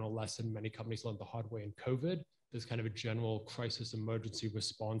just a general lesson many companies learned the hard way in COVID. There's kind of a general crisis emergency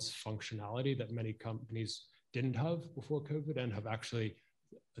response functionality that many companies didn't have before COVID and have actually,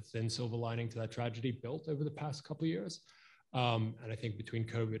 a thin silver lining to that tragedy, built over the past couple of years. And I think between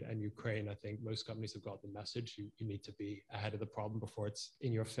COVID and Ukraine, I think most companies have got the message. You need to be ahead of the problem before it's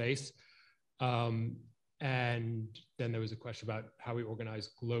in your face. And then there was a question about how we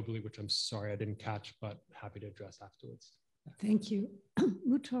organize globally, which I'm sorry I didn't catch, but happy to address afterwards. Thank you.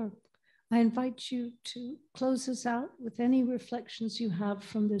 Muhtar, I invite you to close us out with any reflections you have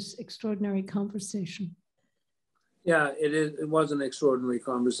from this extraordinary conversation. Yeah, it was an extraordinary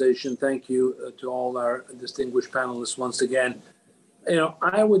conversation. Thank you to all our distinguished panelists once again.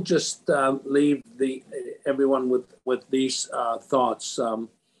 I would just leave everyone with these thoughts.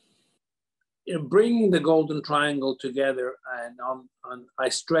 Bringing the Golden Triangle together, and I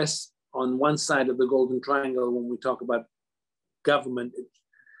stress on one side of the Golden Triangle when we talk about government,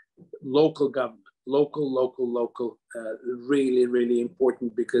 local government, local, really, really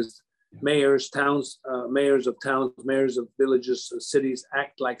important, because mayors of towns, mayors of villages, cities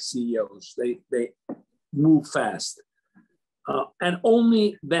act like CEOs. They move fast. And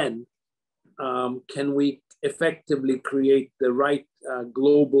only then can we effectively create the right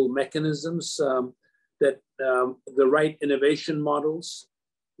global mechanisms, the right innovation models,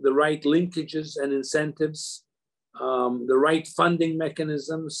 the right linkages and incentives, the right funding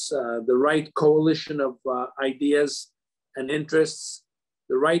mechanisms, the right coalition of ideas and interests,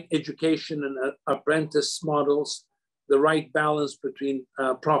 the right education and apprentice models, the right balance between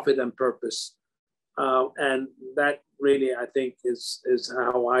profit and purpose. And that really, I think, is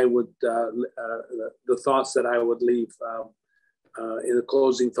how I would, the thoughts that I would leave, in the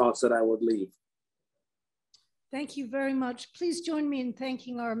closing thoughts that I would leave. Thank you very much. Please join me in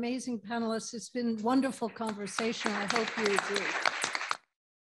thanking our amazing panelists. It's been a wonderful conversation. I hope you agree.